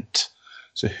tent.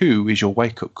 So who is your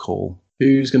wake-up call?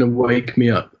 Who's going to wake me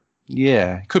up?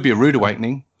 Yeah, it could be a rude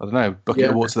awakening. I don't know, bucket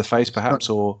of water to the face, perhaps,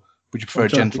 or would you prefer a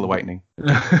gentle awakening?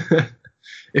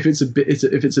 If it's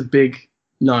a big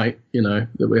night,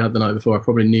 that we had the night before, I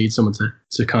probably need someone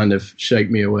to kind of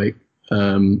shake me awake.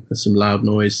 There's some loud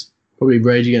noise. Probably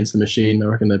Rage Against the Machine. I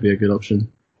reckon that'd be a good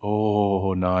option.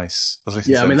 Oh, nice. I was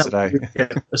listening to them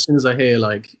today. As soon as I hear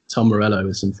like Tom Morello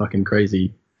with some fucking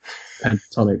crazy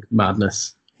pentatonic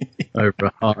madness over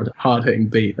a hard hitting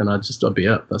beat, then I'd be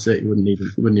up. That's it. You wouldn't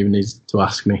even need to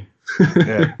ask me.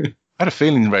 Yeah. I had a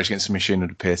feeling Rage Against the Machine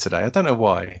would appear today. I don't know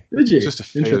why. Did you? Just a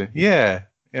feeling. Yeah,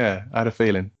 I had a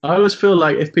feeling. I always feel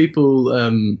like if people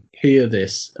hear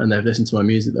this and they've listened to my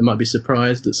music, they might be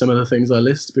surprised at some of the things I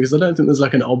list, because I don't think there's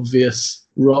like an obvious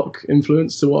rock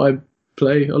influence to what I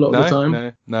play a lot of the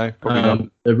time. No, probably not.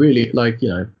 They're really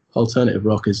alternative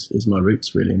rock is my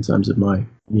roots really in terms of my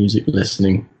music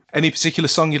listening. Any particular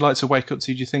song you'd like to wake up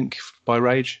to, do you think, by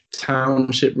Rage?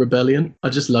 Township Rebellion. I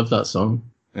just love that song.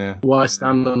 Yeah. Why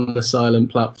stand on a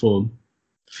silent platform?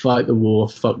 Fight the war,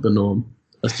 fuck the norm.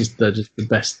 They're just the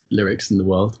best lyrics in the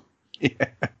world. Yeah,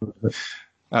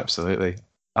 absolutely.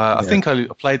 I think I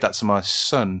played that to my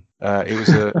son.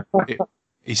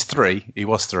 He's 3. He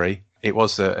was 3. It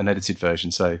was an edited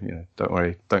version, so don't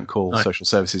worry, don't call social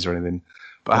services or anything.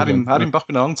 But I had him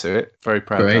bopping along to it. Very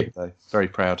proud. Great. That day. Very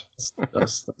proud.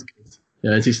 That's good.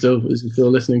 Yeah, is he still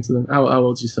listening to them? How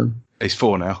old's your son? He's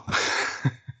 4 now.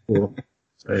 4.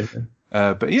 Sorry.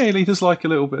 But yeah, he does like a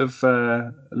little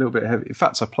bit heavy. In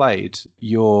fact, I played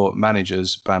your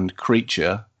manager's band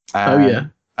Creature.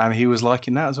 And he was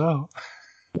liking that as well.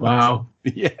 Wow.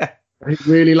 Yeah. He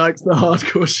really likes the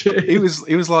hardcore shit. He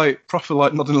was like proper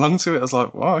like nodding along to it. I was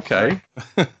like, well, okay.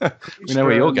 We know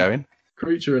where you're going.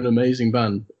 Creature are an amazing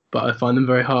band, but I find them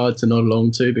very hard to nod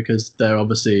along to because they're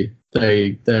obviously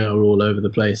they are all over the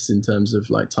place in terms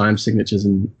of like time signatures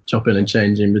and chopping and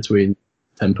changing between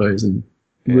tempos and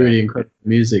really incredible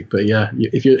music. But yeah,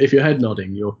 if you're head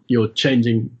nodding, you're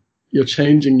changing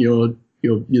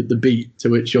the beat to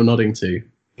which you're nodding to.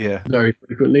 Yeah. Very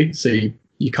frequently, so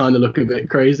you kind of look a bit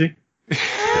crazy.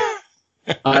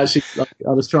 I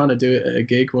was trying to do it at a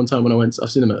gig one time when I've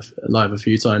seen them live a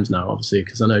few times now, obviously,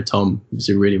 because I know Tom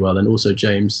obviously really well, and also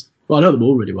James. Well, I know them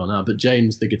all really well now, but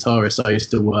James, the guitarist, I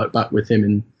used to work back with him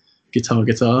in Guitar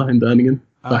in Birmingham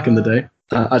back in the day.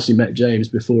 I actually met James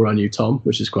before I knew Tom,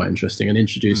 which is quite interesting, and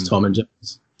introduced Tom and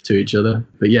James to each other.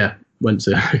 But yeah, went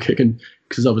to a gig,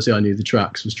 because obviously I knew the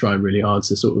tracks, was trying really hard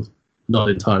to sort of nod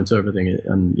in time to everything,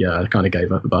 and yeah, I kind of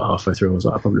gave up about halfway through. I was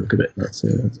like, I probably look a bit nuts.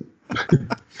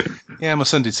 Yeah, my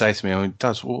son did say to me, I mean,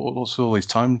 Dad, what's all these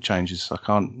time changes? I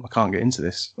can't get into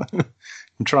this.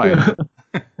 I'm trying.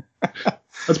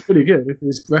 That's pretty good. If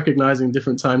he's recognising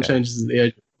different time changes at the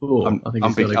age of 4, I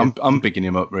think I'm bigging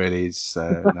him up, really. He's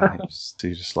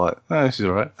just like, oh, this is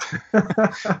all right.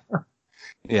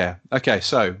 Yeah. Okay.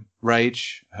 So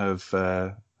Rage have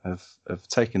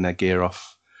taken their gear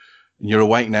off. You're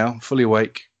awake now, fully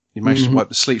awake. You managed to wipe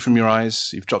the sleep from your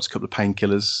eyes. You've dropped a couple of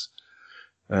painkillers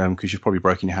because you've probably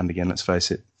broken your hand again, let's face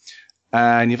it.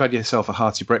 And you've had yourself a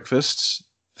hearty breakfast.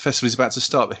 The festival is about to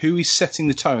start, but who is setting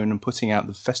the tone and putting out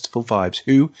the festival vibes?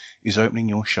 Who is opening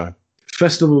your show?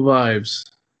 Festival vibes.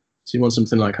 So you want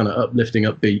something like kind of uplifting,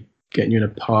 upbeat, getting you in a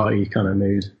party kind of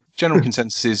mood. General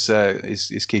consensus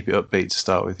is keep it upbeat to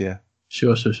start with, yeah.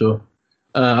 Sure.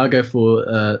 I'll go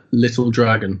for Little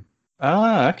Dragon.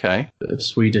 Ah, okay. Bit of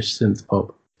Swedish synth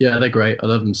pop. Yeah, they're great. I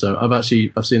love them so. I've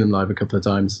seen them live a couple of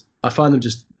times. I find them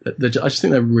I just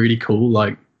think they're really cool,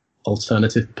 like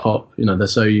alternative pop. They're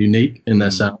so unique in their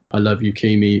sound. I love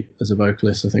Yukimi as a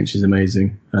vocalist. I think she's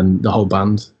amazing, and the whole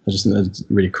band. I just think they're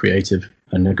really creative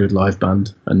and a good live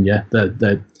band. And yeah,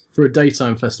 they're for a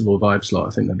daytime festival vibe slot. I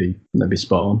think they'd be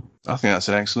spot on. I think that's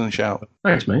an excellent shout.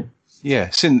 Thanks, mate. Yeah,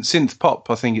 synth pop.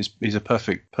 I think is a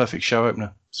perfect show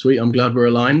opener. Sweet. I'm glad we're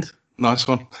aligned. Nice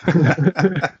one.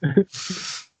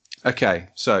 Okay,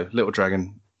 so Little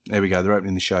Dragon. There we go. They're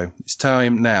opening the show. It's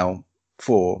time now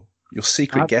for your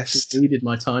secret guest. I needed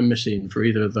my time machine for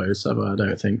either of those, so I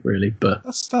don't think really. But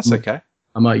that's okay.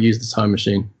 I might use the time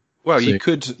machine. Well, you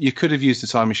could have used the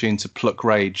time machine to pluck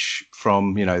Rage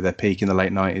from their peak in the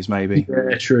late 90s, maybe.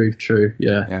 Yeah, true.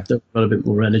 Yeah. They've got a bit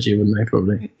more energy, wouldn't they?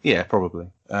 Probably. Yeah, probably.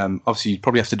 Obviously, you'd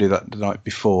probably have to do that the night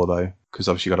before though, because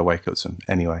obviously you got to wake up to them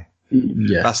anyway.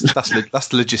 Yeah, that's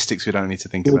the logistics we don't need to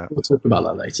think about. We'll talk about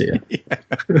that later. Yeah.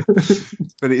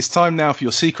 But it's time now for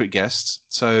your secret guests.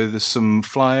 So there's some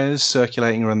flyers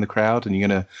circulating around the crowd, and you're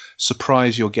going to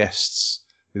surprise your guests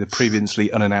with a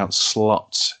previously unannounced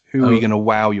slot. Who are you going to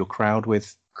wow your crowd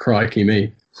with? Crikey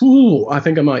me! Ooh, I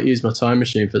think I might use my time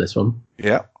machine for this one.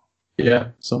 Yeah. Yeah,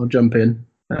 so I'll jump in.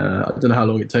 I don't know how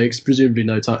long it takes. Presumably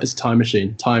no time. It's a time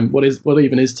machine. Time. What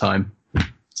even is time?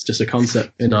 It's just a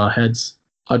concept in our heads.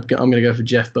 I'm going to go for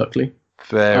Jeff Buckley.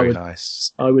 Very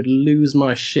nice. I would lose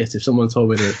my shit if someone told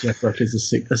me that Jeff Buckley's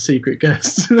a secret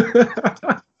guest.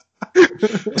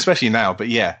 Especially now, but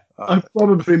yeah. I'd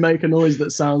probably make a noise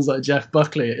that sounds like Jeff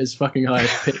Buckley at his fucking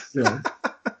highest pitch,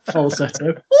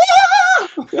 falsetto.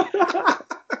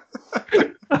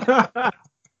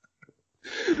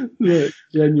 Yeah,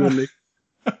 genuinely.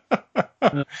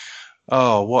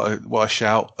 Oh, what a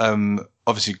shout!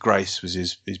 Obviously, Grace was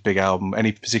his big album.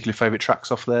 Any particular favourite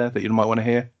tracks off there that you might want to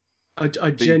hear? I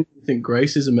genuinely think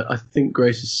Grace is. I think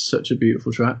Grace is such a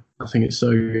beautiful track. I think it's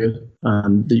so good,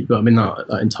 and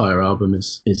that entire album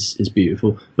is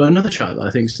beautiful. But another track that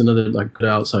I think is another like good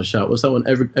outside shout was that one.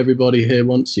 Everybody Here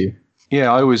Wants You.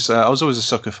 Yeah, I was always a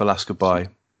sucker for Last Goodbye.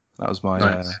 That was my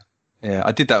nice. Yeah.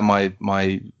 I did that in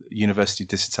my university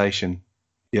dissertation.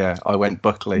 Yeah, I went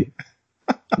Buckley.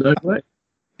 No way.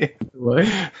 Yeah. No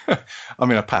way. I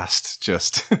mean, I passed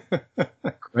just.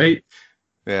 Great.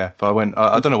 Yeah, but I went.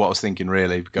 I don't know what I was thinking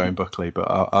really going Buckley, but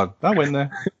I went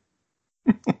there.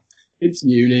 It's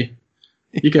uni.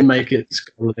 You can make it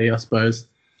scholarly, I suppose.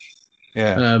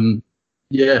 Yeah.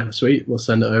 Yeah, sweet. We'll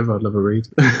send it over. I'd love a read.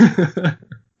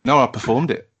 No, I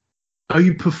performed it. Oh,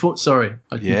 you performed? Sorry.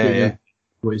 Yeah.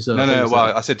 No. Well,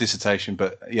 I I said dissertation,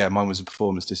 but yeah, mine was a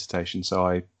performance dissertation, so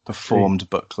I performed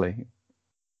Buckley.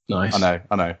 Nice. I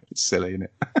know. It's silly, isn't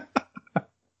it?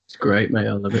 It's great, mate.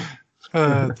 I love it.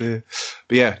 Oh dear.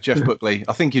 But yeah, Jeff Buckley.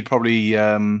 I think you'd probably.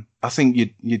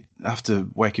 You'd have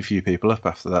to wake a few people up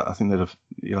after that. I think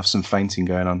you'll have some fainting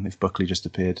going on if Buckley just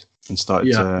appeared and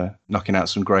started knocking out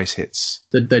some Grace hits.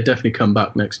 They'd definitely come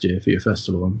back next year for your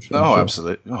festival. I'm sure. Oh,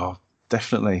 absolutely. Oh,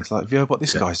 definitely. It's like, have you heard what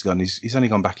this guy's done? He's only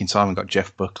gone back in time and got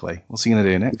Jeff Buckley. What's he going to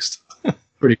do next?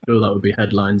 Pretty cool. That would be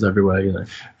headlines everywhere,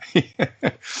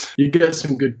 You get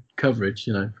some good coverage,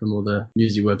 from all the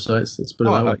music websites. Let's put it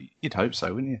that way. You'd hope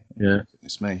so, wouldn't you? Yeah.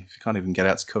 It's me. If you can't even get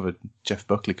out to cover Jeff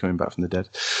Buckley coming back from the dead,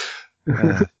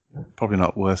 probably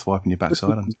not worth wiping your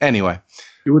backside on. Anyway.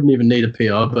 You wouldn't even need a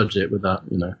PR budget with that,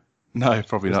 No,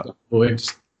 probably not. Boy.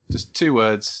 Just 2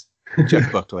 words,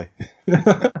 Jeff Buckley.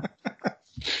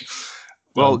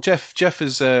 Well, Jeff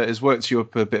has worked you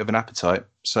up a bit of an appetite,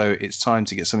 so it's time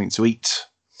to get something to eat.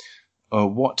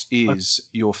 What is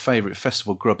your favourite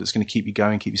festival grub that's going to keep you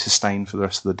going, keep you sustained for the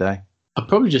rest of the day? I'd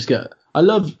probably just get.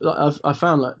 I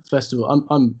found festival.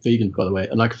 I'm vegan, by the way,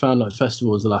 and I found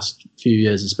festivals the last few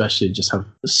years, especially, just have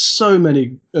so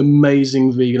many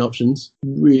amazing vegan options.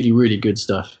 Really, really good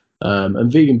stuff.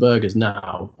 And vegan burgers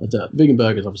now. Vegan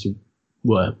burgers obviously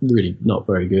were really not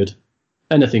very good.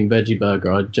 Anything veggie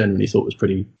burger, I generally thought was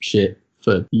pretty shit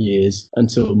for years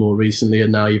until more recently,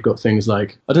 and now you've got things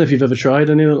like, I don't know if you've ever tried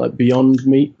any like Beyond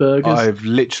Meat burgers. I've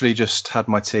literally just had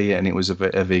my tea and it was a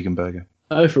vegan burger.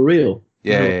 Oh, for real?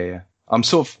 Yeah. I'm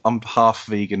half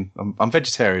vegan. I'm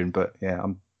vegetarian, but yeah,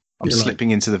 I'm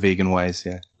slipping into the vegan ways.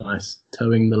 Yeah. Nice,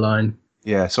 towing the line.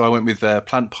 Yeah, so I went with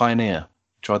Plant Pioneer.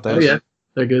 Tried those? Oh yeah,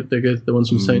 they're good. The ones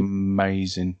from Saint.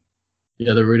 Amazing.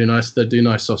 Yeah, they're really nice. They do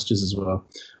nice sausages as well.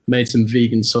 Made some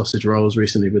vegan sausage rolls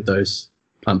recently with those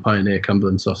Plant Pioneer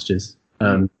Cumberland sausages.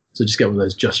 So just get one of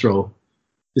those Just Roll.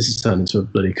 This has turned into a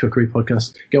bloody cookery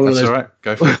podcast. Get one That's of those. all right.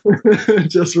 Go for it.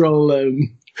 Just Roll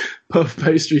puff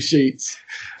pastry sheets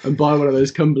and buy one of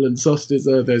those Cumberland sausages.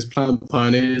 Those Plant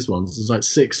Pioneers ones. There's like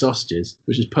 6 sausages,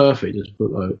 which is perfect. Just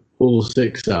put all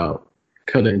 6 out,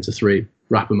 cut it into 3,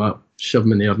 wrap them up, shove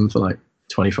them in the oven for like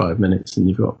 25 minutes,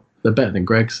 and they're better than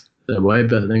Greg's. They're way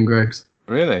better than Greg's.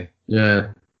 Really? Yeah.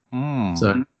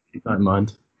 So keep that in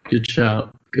mind. Good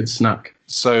shout. Good snack.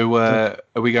 So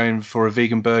are we going for a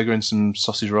vegan burger and some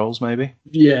sausage rolls maybe?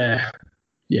 Yeah,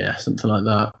 something like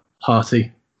that.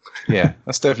 Hearty. Yeah,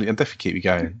 that'll definitely keep you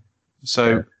going.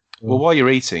 So, well, while you're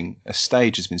eating, a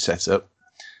stage has been set up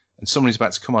and somebody's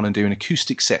about to come on and do an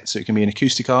acoustic set. So it can be an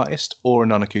acoustic artist or a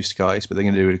non-acoustic artist, but they're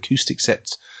going to do an acoustic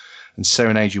set and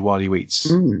serenade you while you eat.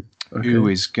 Okay.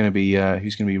 Who's going to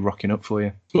be rocking up for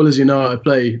you? Well, as you know, I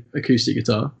play acoustic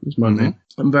guitar. It's my name.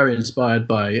 I'm very inspired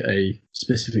by a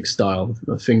specific style,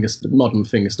 modern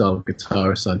fingerstyle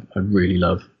guitarist I really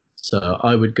love. So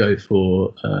I would go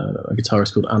for a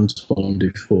guitarist called Antoine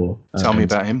Dufour. Tell me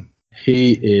about him.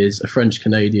 He is a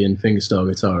French-Canadian fingerstyle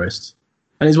guitarist.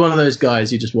 And he's one of those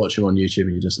guys, you just watch him on YouTube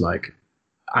and you're just like,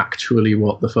 actually,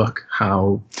 what the fuck?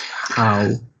 How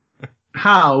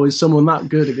is someone that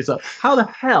good at guitar? How the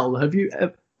hell have you...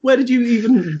 Where did you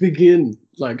even begin,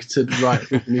 to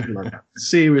write music like that?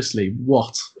 Seriously,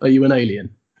 what? Are you an alien?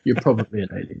 You're probably an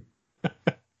alien.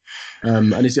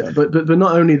 And he's but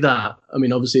not only that. I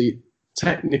mean, obviously,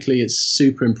 technically, it's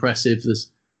super impressive.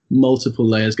 There's multiple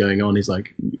layers going on. He's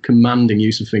like commanding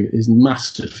use of his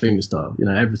massive finger style.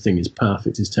 Everything is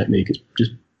perfect. His technique is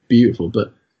just beautiful.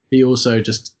 But he also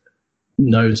just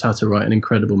knows how to write an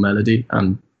incredible melody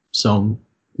and song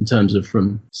in terms of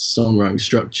from songwriting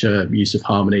structure, use of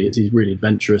harmony. He's really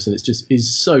adventurous, and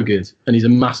he's so good, and he's a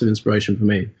massive inspiration for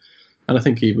me. And I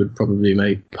think he would probably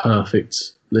make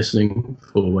perfect listening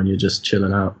for when you're just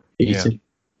chilling out, eating.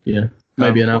 Yeah.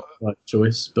 Maybe an outright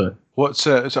choice, but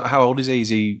so how old is he? Is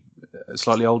he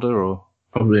slightly older, or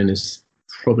probably in his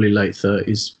late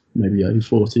 30s, maybe early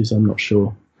 40s? I'm not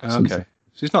sure. Okay, so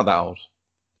he's not that old.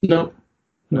 No.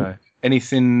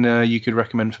 Anything you could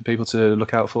recommend for people to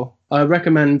look out for? I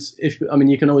recommend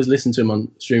you can always listen to him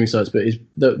on streaming sites, but he's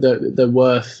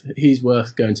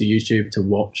worth going to YouTube to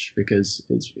watch, because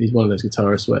he's one of those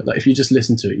guitarists where, like, if you just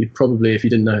listen to it, you'd probably, if you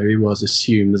didn't know who he was,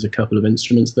 assume there's a couple of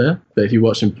instruments there. But if you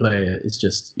watch him play it, it's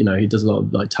just, he does a lot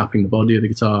of like tapping the body of the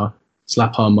guitar,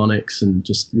 slap harmonics, and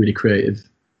just really creative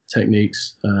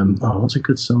techniques. What's a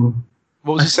good song?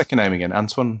 What was his second name again?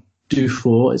 Antoine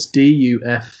Dufour. It's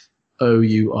Dufour,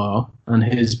 and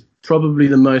his probably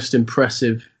the most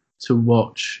impressive to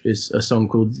watch is a song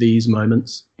called These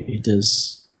Moments. He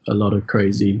does a lot of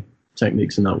crazy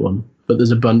techniques in that one, but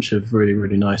there's a bunch of really,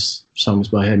 really nice songs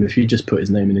by him. If you just put his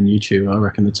name in YouTube, I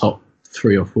reckon the top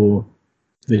 3 or 4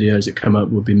 videos that come up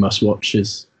would be must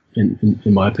watches in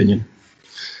my opinion.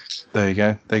 There you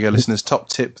go, listeners. Top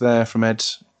tip there from Ed.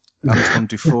 Antoine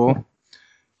Dufour.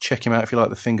 Check him out if you like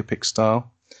the fingerpick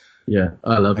style. Yeah,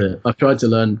 I love it. I've tried to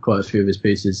learn quite a few of his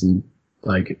pieces and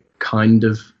like kind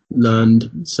of learned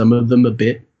some of them a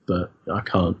bit, but I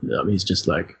can't. I mean, he's just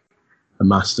like a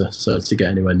master. So to get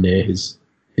anywhere near his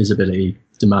ability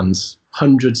demands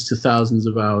hundreds to thousands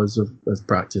of hours of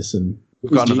practice. And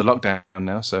we've got another lockdown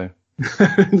now, so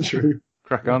true.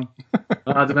 Crack on.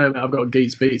 I don't know. I've got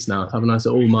Geats Beats now, haven't I?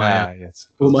 So all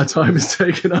my time is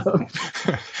taken up.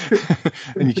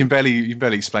 And you can barely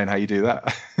explain how you do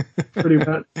that. Pretty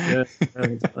much. Yeah. I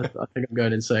think I'm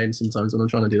going insane sometimes when I'm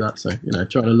trying to do that. So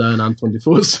trying to learn Antoine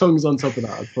Dufour's songs on top of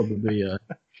that, I'd probably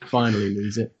finally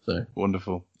lose it. So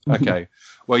wonderful. Okay.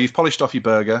 Well, you've polished off your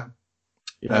burger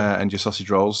and your sausage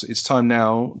rolls. It's time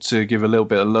now to give a little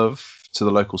bit of love to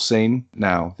the local scene.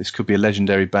 Now, this could be a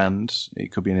legendary band,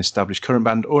 it could be an established current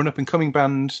band, or an up-and-coming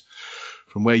band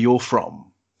from where you're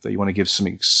from that you want to give some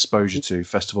exposure to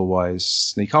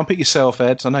festival-wise. Now, you can't pick yourself,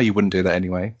 Ed. I know you wouldn't do that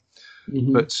anyway.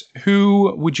 Mm-hmm. But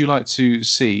who would you like to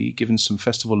see given some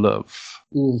festival love?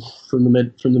 Ooh, from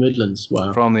the Midlands.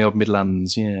 Wow. From the old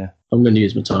Midlands, yeah. I'm going to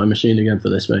use my time machine again for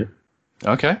this, mate.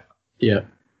 Okay. Yeah.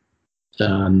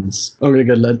 And I'm going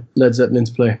to get Led Zeppelin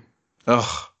to play.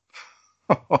 Oh.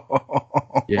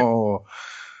 Yeah.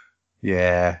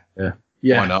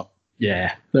 Why not?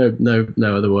 Yeah. No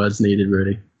other words needed,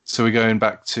 really. So we're going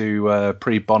back to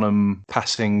pre-Bonham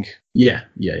passing. Yeah,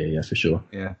 for sure.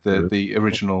 Yeah, the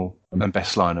original and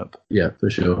best lineup. Yeah, for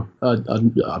sure. I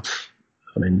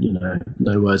mean,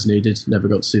 no words needed. Never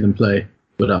got to see them play.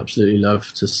 Would absolutely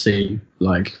love to see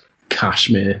like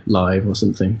Kashmir live or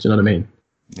something. Do you know what I mean?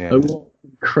 Yeah. What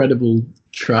incredible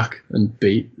track and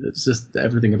beat. It's just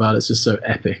everything about it's just so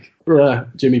epic.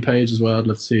 Jimmy Page as well. I'd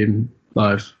love to see him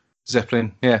live.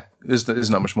 Zeppelin. Yeah, there's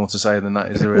not much more to say than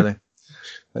that, is there really?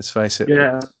 Let's face it.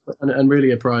 Yeah, and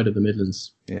really a pride of the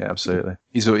Midlands. Yeah, absolutely.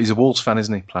 He's a Wolves fan,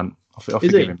 isn't he, Plant? I'll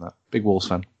forgive him that. Big Wolves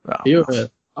fan.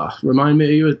 Oh. Remind me,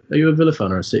 are you a Villa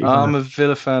fan or a City fan? I'm a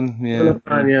Villa fan, yeah. Villa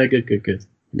fan, yeah, good.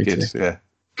 Me good, too. yeah.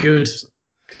 Good,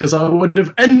 because I would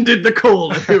have ended the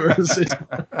call if you were a City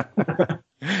fan.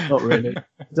 Not really.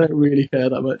 I don't really care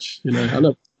that much.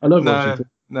 I love watching.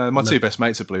 No, my two best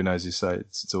mates are Blue Noses, so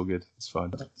it's all good. It's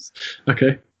fine.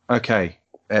 Okay,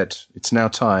 Ed, it's now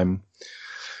time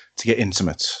to get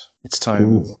intimate. It's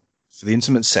time for the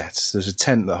intimate set. There's a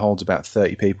tent that holds about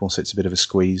 30 people, so it's a bit of a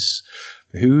squeeze.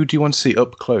 Who do you want to see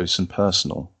up close and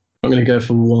personal? I'm going to go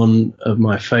for one of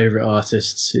my favourite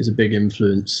artists. He's a big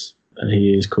influence, and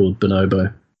he is called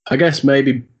Bonobo. I guess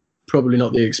probably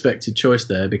not the expected choice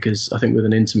there, because I think with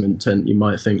an intimate tent, you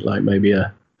might think like maybe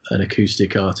an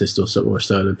acoustic artist or a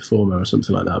solo performer or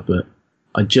something like that. But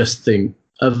I just think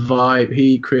a vibe.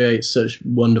 He creates such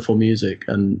wonderful music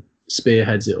and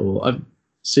spearheads it all. I've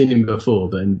seen him before,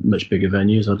 but in much bigger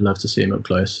venues. I'd love to see him up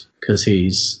close because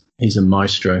he's a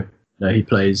maestro. He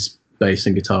plays bass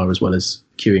and guitar as well as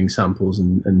cueing samples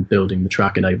and building the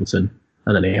track in Ableton.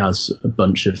 And then he has a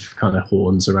bunch of kind of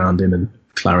horns around him and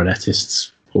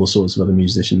clarinetists, all sorts of other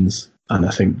musicians. And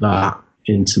I think that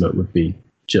intimate would be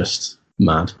just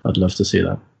mad. I'd love to see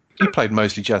that. He played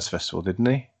Moseley Jazz Festival, didn't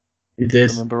he? He did.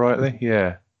 If I remember rightly?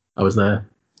 Yeah. I was there.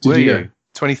 Were you you? go?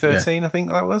 2013, I think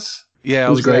that was. Yeah, I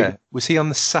was great. there. Was he on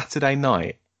the Saturday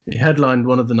night? He headlined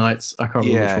one of the nights. I can't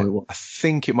remember which one it was. I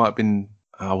think it might have been.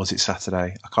 Oh, was it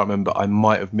Saturday? I can't remember. I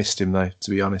might have missed him though, to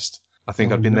be honest. I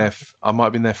think I'd been there. I might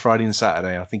have been there Friday and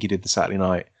Saturday. I think he did the Saturday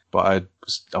night, but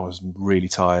I was really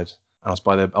tired. I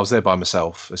was there by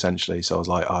myself essentially. So I was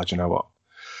like, do you know what?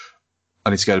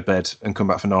 I need to go to bed and come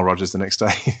back for Nile Rodgers the next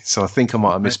day. So I think I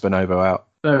might have missed Bonobo out.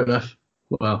 Fair enough.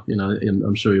 Well,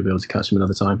 I'm sure you'll be able to catch him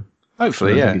another time.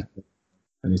 Hopefully, yeah.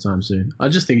 Anytime soon. I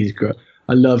just think he's great.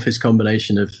 I love his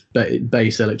combination of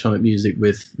bass electronic music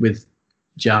with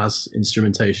jazz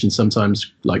instrumentation,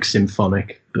 sometimes like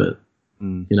symphonic, but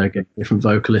get different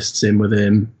vocalists in with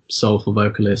him, soulful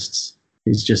vocalists.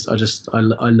 He's just, I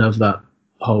love that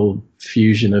whole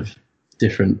fusion of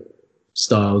different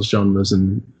styles, genres,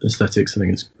 and aesthetics. I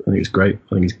think it's great.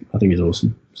 I think he's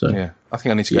awesome. So yeah, I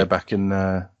think I need to go back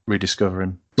and rediscover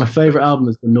him. My favourite album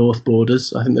is The North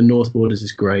Borders. I think The North Borders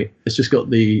is great. It's just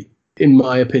got in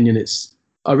my opinion,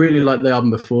 I really like the album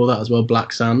before that as well,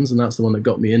 Black Sands, and that's the one that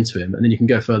got me into him. And then you can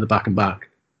go further back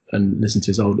and listen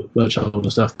to his much older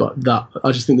stuff. But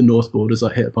I just think The North Borders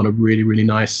hit upon a really, really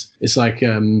nice. It's like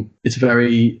it's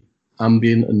very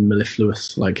ambient and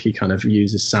mellifluous. Like he kind of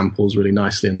uses samples really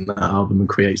nicely in that album and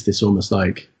creates this almost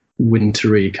like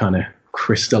wintry kind of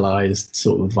crystallized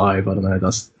sort of vibe. I don't know.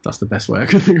 That's the best way I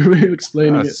can think of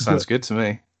explaining it. Sounds good to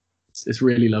me. It's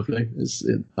really lovely.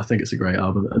 I think it's a great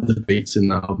album. And the beats in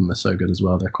that album are so good as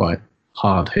well. They're quite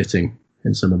hard hitting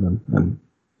in some of them and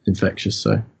infectious.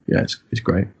 So yeah, it's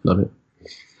great. Love it.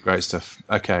 Great stuff.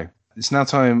 Okay, it's now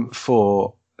time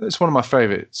for. It's one of my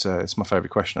favourites. It's my favourite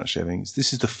question actually. I think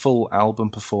this is the full album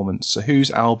performance. So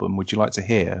whose album would you like to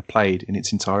hear played in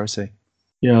its entirety?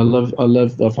 Yeah, I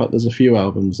love. There's a few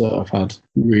albums that I've had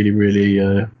really,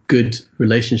 really good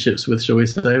relationships with, shall we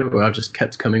say, where I've just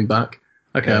kept coming back.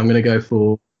 Okay, I'm gonna go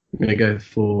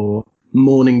for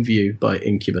Morning View by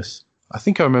Incubus. I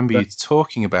think I remember you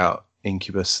talking about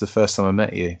Incubus the first time I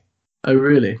met you. Oh,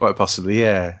 really? Quite possibly,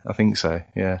 yeah. I think so,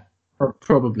 yeah.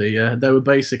 Probably, yeah. They were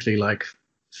basically like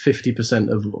 50%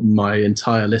 of my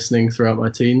entire listening throughout my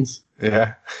teens.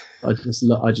 Yeah. I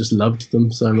just loved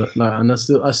them so much, and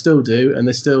I still do, and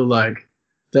they still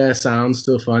their sound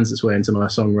still finds its way into my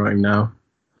songwriting now.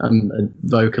 And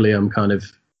vocally, I'm kind of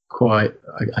I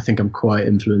think I'm quite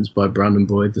influenced by Brandon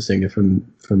Boyd, the singer from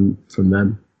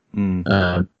them.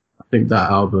 I think that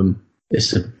album I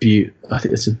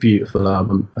think it's a beautiful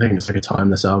album. I think it's like a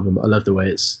timeless album. I love the way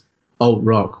it's alt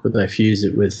rock, but they fuse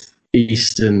it with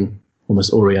Eastern,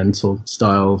 almost Oriental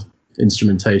style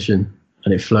instrumentation,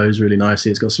 and it flows really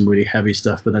nicely. It's got some really heavy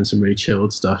stuff, but then some really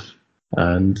chilled stuff.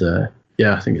 And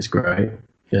I think it's great.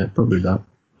 Yeah, probably that.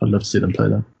 I'd love to see them play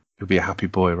that. You'll be a happy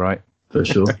boy, right? For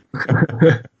sure.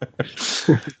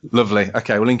 Lovely.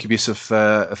 Okay, well, Incubus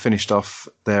have finished off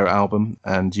their album,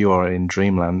 and you are in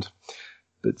dreamland.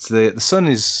 But the sun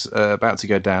is about to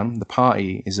go down. The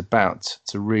party is about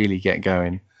to really get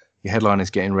going. Your headline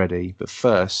is getting ready. But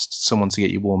first, someone to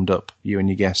get you warmed up, you and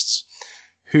your guests.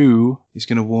 Who is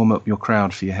going to warm up your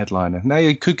crowd for your headliner? Now,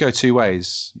 you could go two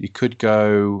ways. You could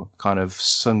go kind of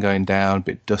sun going down, a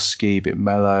bit dusky, a bit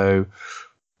mellow.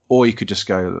 Or you could just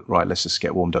go, right, let's just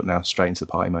get warmed up now, straight into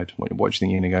the party mode. What do you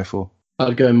think you're going to go for?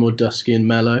 I'd go more dusky and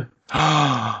mellow.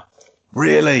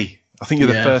 Really? I think you're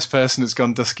the first person that's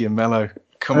gone dusky and mellow.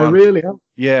 Come on. Really?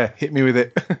 Yeah, hit me with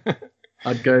it.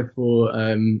 I'd go for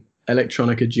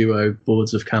electronica duo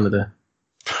Boards of Canada.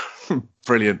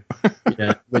 Brilliant.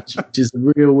 Yeah, which is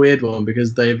a real weird one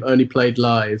because they've only played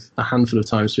live a handful of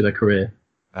times through their career.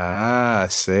 Ah, I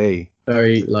see.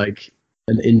 Very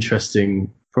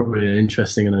probably an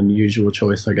interesting and unusual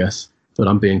choice, I guess. But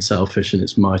I'm being selfish and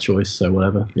it's my choice, so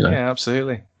whatever. Yeah,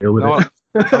 absolutely. Deal with it.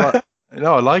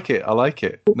 I like it. I like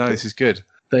it. No, this is good.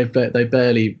 They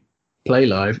barely play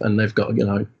live, and they've got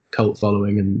cult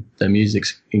following, and their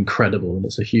music's incredible, and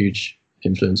it's a huge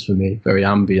influence for me. Very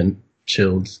ambient,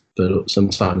 chilled, but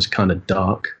sometimes kind of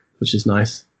dark, which is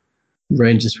nice.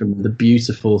 Ranges from the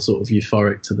beautiful sort of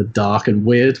euphoric to the dark and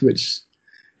weird, which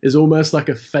is almost like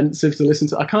offensive to listen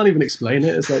to. I can't even explain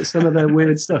it. It's like some of their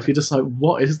weird stuff. You're just like,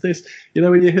 what is this?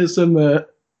 When you hear some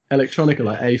electronica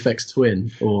like Aphex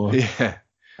Twin,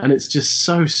 and it's just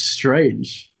so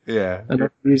strange. Yeah. And they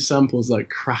use samples like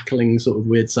crackling sort of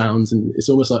weird sounds, and it's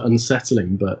almost like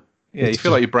unsettling, but yeah, you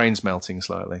feel like your brain's melting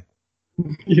slightly.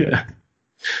 Yeah.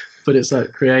 But it's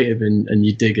like creative, and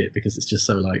you dig it because it's just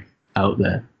so like out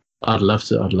there. I'd love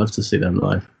to see them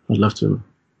live. I'd love to,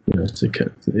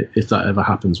 if that ever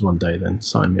happens one day, then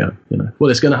sign me up. Well,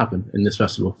 it's going to happen in this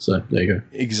festival, so there you go.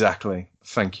 Exactly.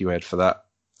 Thank you, Ed, for that.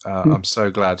 I'm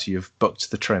so glad you've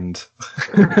bucked the trend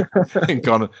and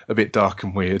gone a bit dark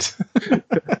and weird. No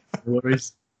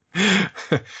worries.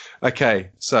 Okay,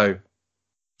 so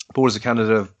Borders of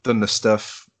Canada have done the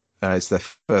stuff. It's their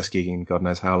first gig in God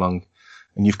knows how long,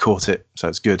 and you've caught it, so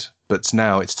it's good. But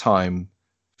now it's time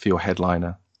for your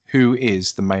headliner. Who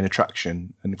is the main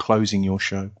attraction and closing your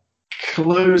show?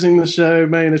 Closing the show,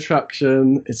 main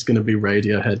attraction. It's going to be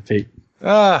Radiohead, Pete.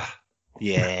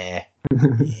 Yeah.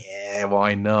 Yeah,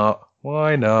 why not?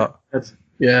 Why not?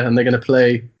 Yeah, and they're going to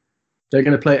play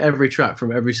every track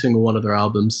from every single one of their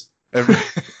albums. We're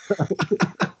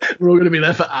all going to be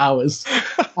there for hours.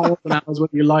 Hours and hours,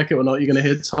 whether you like it or not. You're going to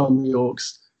hear Tom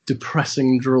York's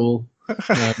depressing drawl.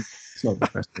 It's not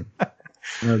depressing.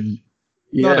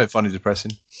 No, I don't find it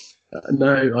depressing.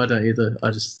 No, I don't either.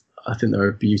 I think they're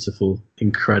a beautiful,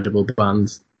 incredible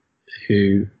band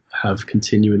who have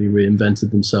continually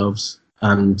reinvented themselves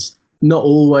and not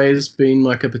always been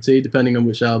my cup of tea, depending on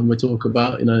which album we talk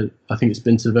about. You know, I think it's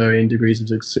been to varying degrees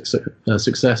of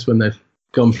success when they've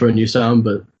gone for a new sound.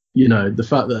 But, you know, the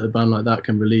fact that a band like that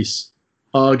can release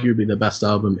arguably the best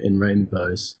album in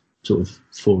Rainbows, sort of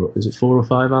 4 or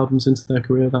 5 albums into their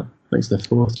career? I think it's their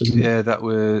 4th, isn't it? Yeah, that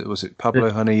was it Pablo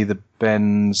Honey, The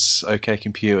Bends, OK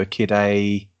Computer, Kid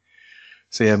A.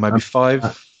 So yeah, maybe 5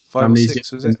 or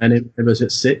 6, was it? And it was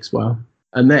at 6, wow.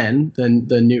 And then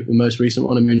the most recent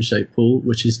one, A Moon-Shaped Pool,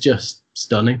 which is just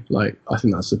stunning. Like, I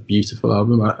think that's a beautiful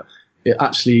album. It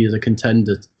actually is a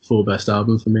contender for best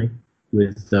album for me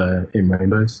with In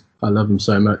Rainbows. I love them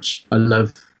so much. I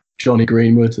love Johnny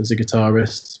Greenwood as a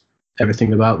guitarist,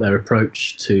 everything about their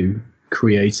approach to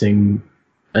creating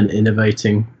and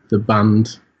innovating the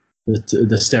band,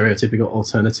 the stereotypical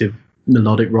alternative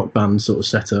melodic rock band sort of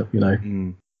setup, you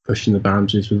know, pushing the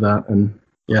boundaries with that. And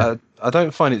yeah, I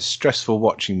don't find it stressful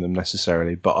watching them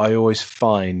necessarily, but I always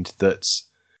find that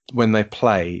when they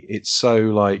play, it's so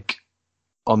like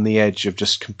on the edge of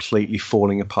just completely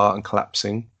falling apart and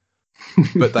collapsing,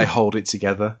 but they hold it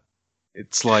together.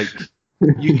 It's like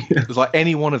it's like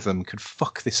any one of them could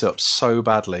fuck this up so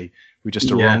badly with just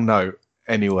a wrong note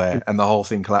anywhere, and the whole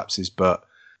thing collapses. But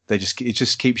it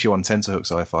just keeps you on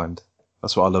tenterhooks. I find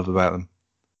that's what I love about them.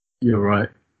 You're right.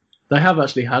 They have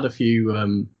actually had a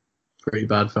few pretty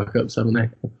bad fuck ups, haven't they?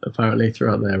 Apparently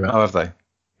throughout their. Oh, have they?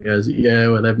 Yeah,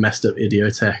 where they've messed up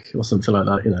Idiotech or something like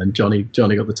that, you know. And Johnny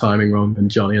got the timing wrong,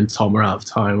 and Johnny and Tom are out of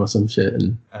time or some shit.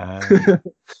 And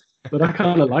but I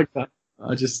kind of like that.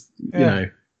 I just you know,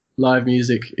 live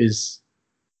music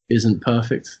isn't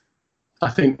perfect. I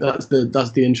think that's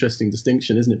the interesting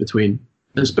distinction, isn't it? Between,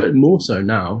 but more so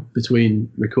now,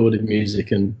 between recorded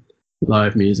music and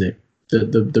live music.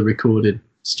 The recorded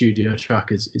studio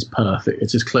track is perfect.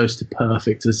 It's as close to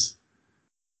perfect as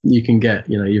you can get.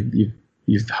 You know,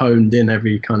 you've honed in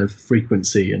every kind of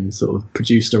frequency and sort of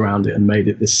produced around it and made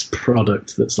it this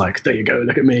product that's like, there you go,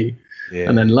 look at me. Yeah.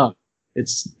 And then live,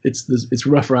 it's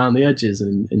rough around the edges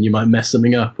and you might mess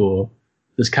something up, or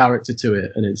there's character to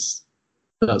it, and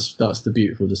that's the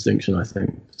beautiful distinction, I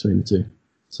think, between the two.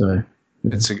 So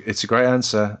yeah. It's a great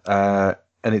answer.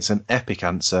 And it's an epic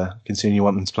answer, considering you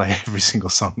want them to play every single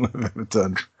song they've ever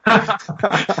done.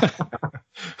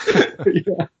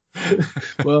 Yeah.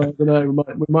 Well, I don't know.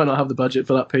 We might not have the budget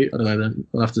for that, Pete. I don't know. Then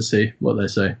we'll have to see what they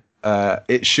say.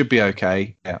 It should be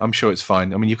okay. Yeah, I'm sure it's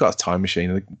fine. I mean, you've got a time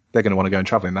machine. They're going to want to go and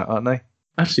travel in that, aren't they?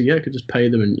 Actually, yeah, I could just pay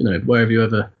them, and you know, wherever you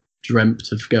ever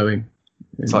dreamt of going.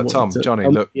 It's like, Tom, Johnny,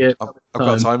 look, I've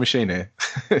got a time machine here.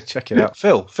 Check it out.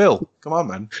 Phil, come on,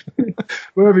 man.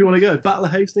 Wherever you want to go. Battle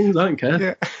of Hastings, I don't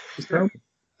care. Yeah.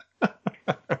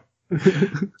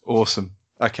 Awesome.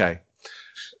 Okay.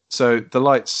 So the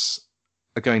lights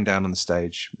are going down on the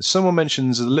stage. Someone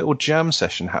mentions a little jam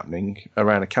session happening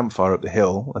around a campfire up the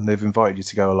hill, and they've invited you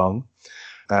to go along.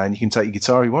 And you can take your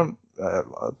guitar if you want.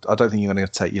 I don't think you're going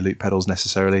to take your loop pedals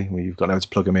necessarily. You've got to know how to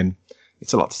plug them in.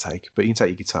 It's a lot to take, but you can take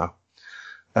your guitar.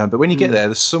 But when you get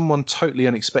there's someone totally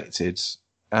unexpected,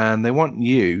 and they want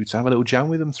you to have a little jam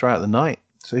with them throughout the night.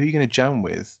 So who are you going to jam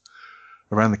with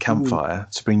around the campfire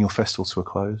to bring your festival to a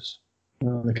close?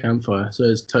 Oh, the campfire. So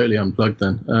it's totally unplugged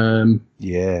then.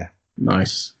 Yeah.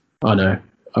 Nice. I know.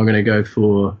 I'm going to go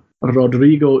for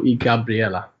Rodrigo y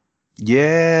Gabriela.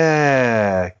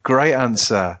 Yeah. Great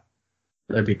answer.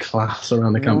 They'd be class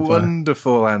around the campfire.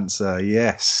 Wonderful answer.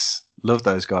 Yes. Love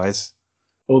those guys.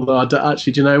 Although,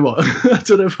 actually, do you know what? I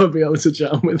don't know if I'll be able to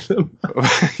jam with them.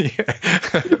 Yeah,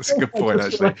 that's a good point,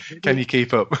 actually. Can you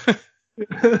keep up?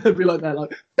 It'd be like that,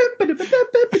 like...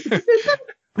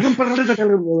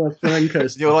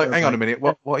 You're like, hang on a minute,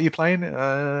 what are you playing?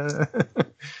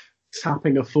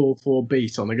 tapping a 4/4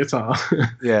 beat on the guitar.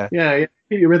 Yeah. yeah.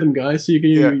 Keep your rhythm, guys. So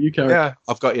you carry. Yeah,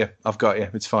 I've got you.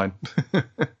 It's fine.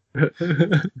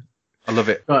 I love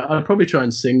it. Right, I'd probably try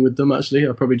and sing with them. Actually,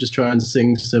 I'd probably just try and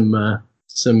sing some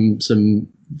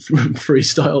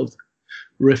freestyle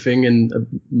riffing in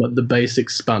the basic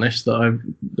Spanish that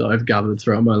I've gathered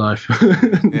throughout my life.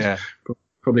 Yeah.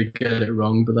 Probably get it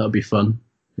wrong, but that'll be fun.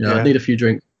 Yeah, I need a few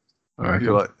drinks. All right.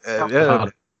 You're like,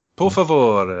 por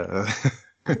favor.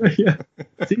 Yeah.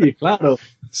 Sí, claro.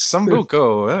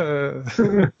 Sambuco.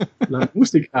 La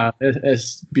música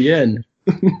es bien.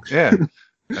 Yeah.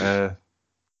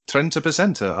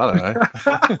 30%. I don't know.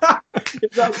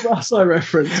 That's my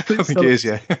reference. I think it is,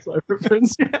 yeah. That's my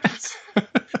reference, yes.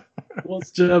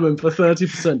 What's German for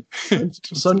 30%?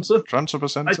 30%?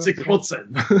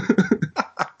 30%.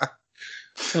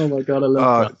 Oh my God, I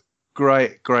love that.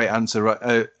 Great answer.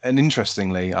 Right. And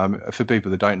interestingly, for people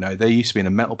that don't know, they used to be in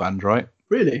a metal band, right?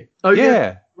 Really? Oh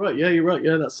yeah. Right. Yeah, you're right.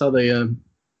 Yeah, that's how they.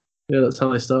 That's how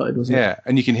they started, wasn't it? Yeah,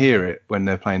 and you can hear it when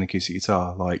they're playing acoustic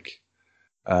guitar. Like,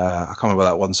 I can't remember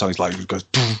that one song. It's like it goes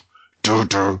do do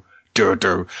do do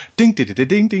do ding ding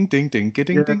ding ding ding ding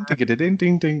ding ding ding ding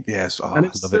ding ding. Yes, and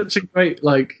it's such a great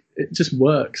like. It just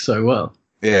works so well.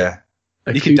 Yeah,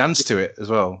 you can dance to it as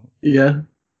well. Yeah,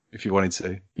 if you wanted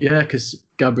to. Yeah, because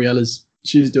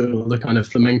she's doing all the kind of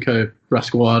flamenco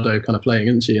rasguado kind of playing,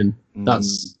 isn't she? And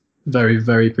that's very,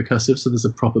 very percussive. So there's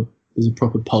a proper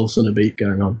pulse and a beat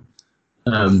going on.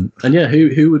 And yeah,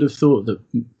 who would have thought that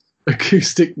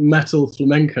acoustic metal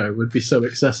flamenco would be so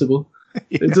accessible?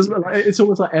 Yeah. It's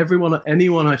almost like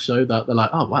anyone I show that, they're like,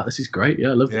 oh wow, this is great. Yeah,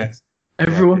 I love this.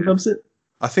 Everyone loves it.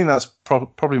 I think that's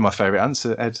probably my favourite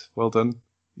answer, Ed. Well done.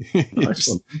 Nice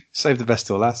one. Save the best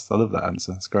till last. I love that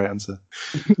answer. It's a great answer.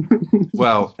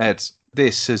 Well, Ed,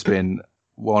 this has been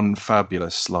one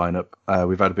fabulous lineup.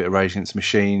 We've had a bit of Rage Against the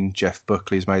Machine. Jeff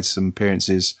Buckley's made some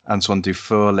appearances. Antoine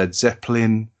Dufour, Led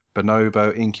Zeppelin,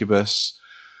 Bonobo, Incubus,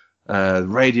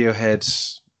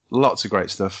 Radiohead. Lots of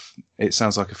great stuff. It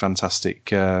sounds like a fantastic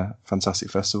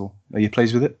festival. Are you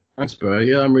pleased with it? Thanks, bro.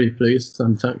 Yeah, I'm really pleased.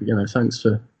 Thanks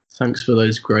for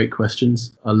those great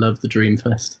questions. I love the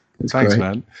Dreamfest. Thanks,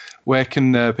 man. Where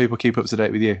can people keep up to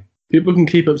date with you? People can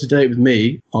keep up to date with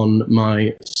me on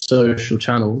my social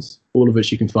channels, all of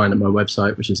which you can find at my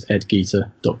website, which is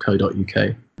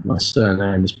edgeater.co.uk. My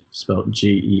surname is spelled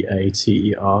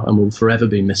Geater and will forever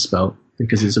be misspelled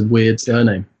because it's a weird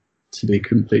surname, to be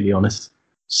completely honest.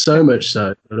 So much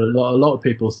so that a lot of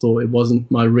people thought it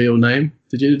wasn't my real name.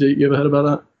 Did you ever heard about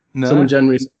that? No. Someone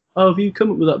generally said, oh, have you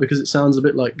come up with that because it sounds a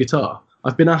bit like guitar?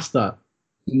 I've been asked that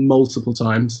multiple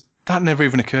times. That never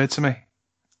even occurred to me.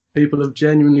 People have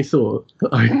genuinely thought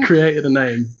that I created a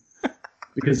name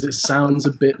because it sounds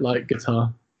a bit like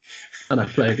guitar, and I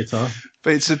play a guitar.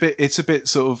 But it's a bit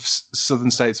sort of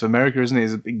Southern States of America, isn't it?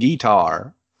 It's a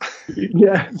guitar.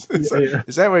 Yeah. Is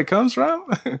that where it comes from?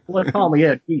 Well, they call me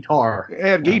Ed Geater.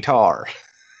 Ed Geater.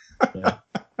 Yeah.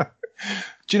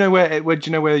 Do you know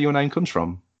where your name comes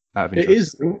from?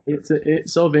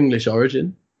 It's of English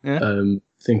origin. Yeah. I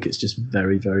think it's just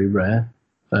very, very rare.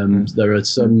 There are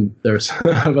some.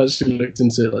 I've actually looked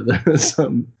into it. Like there are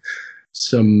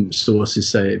some sources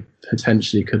say it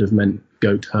potentially could have meant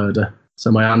goat herder.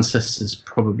 So my ancestors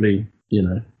probably,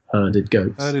 herded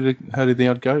goats. Herded the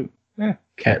odd goat. Yeah.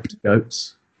 Kept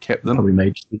goats. Kept them. Probably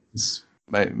made cheese.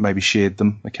 Maybe sheared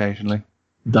them occasionally.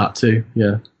 That too.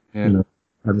 Yeah.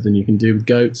 Everything you can do with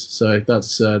goats. So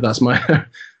that's my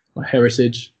my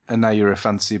heritage. And now you're a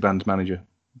fantasy band manager.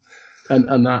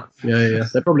 And that, yeah.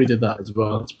 They probably did that as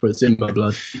well. It's in my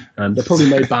blood. And they probably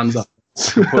made bands up.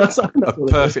 That's a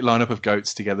perfect lineup of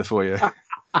goats together for you.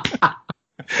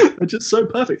 They're just so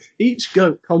perfect. Each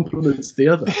goat complements the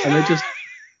other. And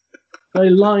they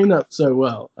line up so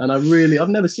well. And I've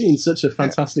never seen such a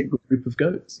fantastic group of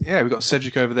goats. Yeah, we've got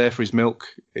Cedric over there for his milk.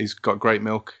 He's got great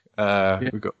milk.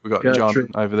 We've got John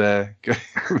over there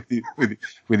with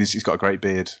his. He's got a great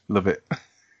beard. Love it.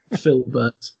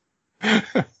 Filbert.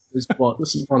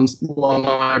 This is one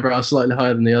eyebrow slightly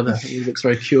higher than the other. He looks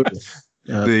very curious.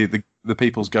 The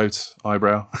people's goat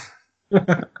eyebrow.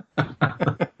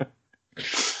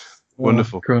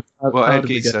 Wonderful. Well, Ed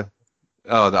Geater.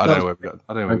 I don't know where we got.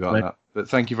 I don't know where we got on that. But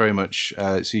thank you very much.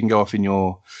 So you can go off in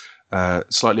your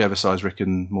slightly oversized Rick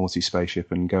and Morty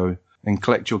spaceship and go and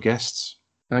collect your guests.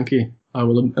 Thank you. I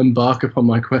will embark upon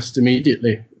my quest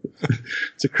immediately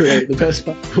to create the best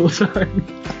band of all time.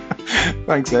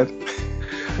 Thanks, Ed.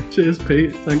 Cheers,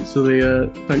 Pete. Thanks for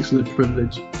the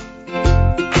privilege.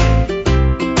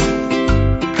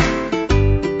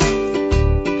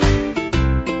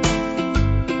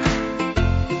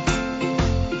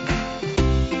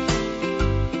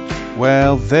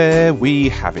 Well, there we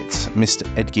have it, Mr.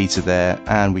 Ed Geater there,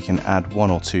 and we can add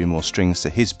one or two more strings to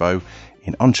his bow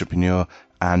in Entrepreneur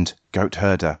and Goat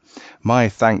Herder. My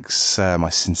thanks,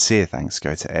 my sincere thanks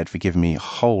go to Ed for giving me a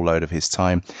whole load of his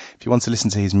time. If you want to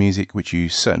listen to his music, which you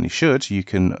certainly should, you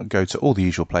can go to all the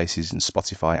usual places in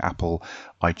Spotify, Apple,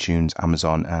 iTunes,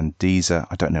 Amazon and Deezer.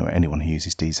 I don't know anyone who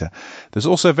uses Deezer. There's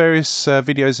also various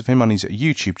videos of him on his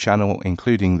YouTube channel,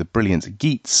 including the brilliant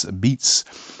Beats,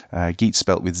 Geats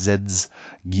spelt with Z's,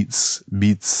 Geats,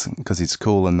 Beats, because it's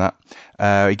cool and that.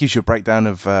 It gives you a breakdown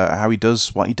of how he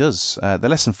does what he does. They're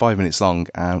less than 5 minutes long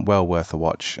and well worth a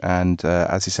watch. And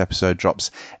as this episode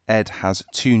drops, Ed has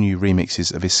 2 new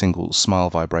remixes of his single Smile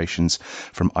Vibrations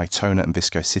from Itona and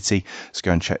Visco City. So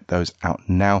go and check those out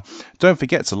now. Don't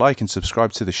forget to like and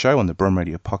subscribe to the show on the Brum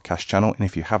Radio Podcast channel. And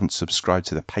if you haven't subscribed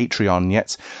to the Patreon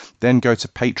yet, then go to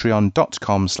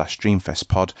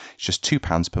patreon.com/dreamfestpod. It's just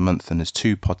 £2 per month and there's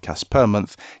 2 podcasts per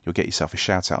month. You'll get yourself a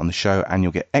shout out on the show and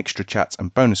you'll get extra chats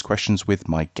and bonus questions with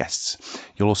my guests.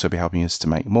 You'll also be helping us to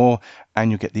make more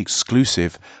and you'll get the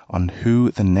exclusive on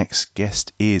who the next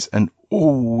guest is. And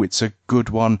oh, it's a good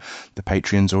one. The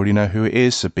Patreons already know who it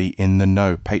is, so be in the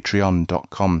know.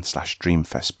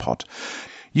 Patreon.com/dreamfestpod.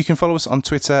 You can follow us on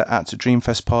Twitter at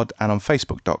DreamfestPod and on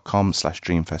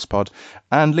Facebook.com/DreamfestPod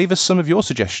and leave us some of your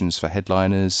suggestions for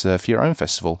headliners for your own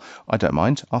festival. I don't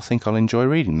mind. I think I'll enjoy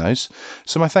reading those.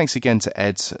 So my thanks again to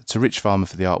Ed, to Rich Farmer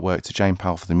for the artwork, to Jane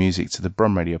Powell for the music, to the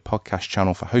Brum Radio Podcast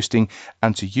channel for hosting,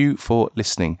 and to you for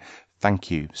listening.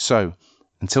 Thank you. So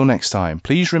until next time,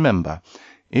 please remember,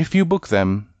 if you book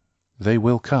them, they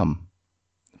will come.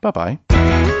 Bye-bye.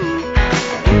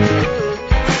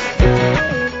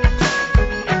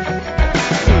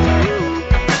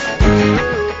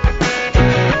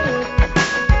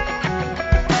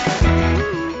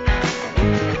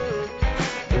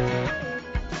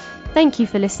 Thank you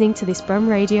for listening to this Brum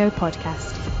Radio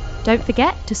podcast. Don't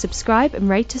forget to subscribe and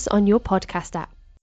rate us on your podcast app.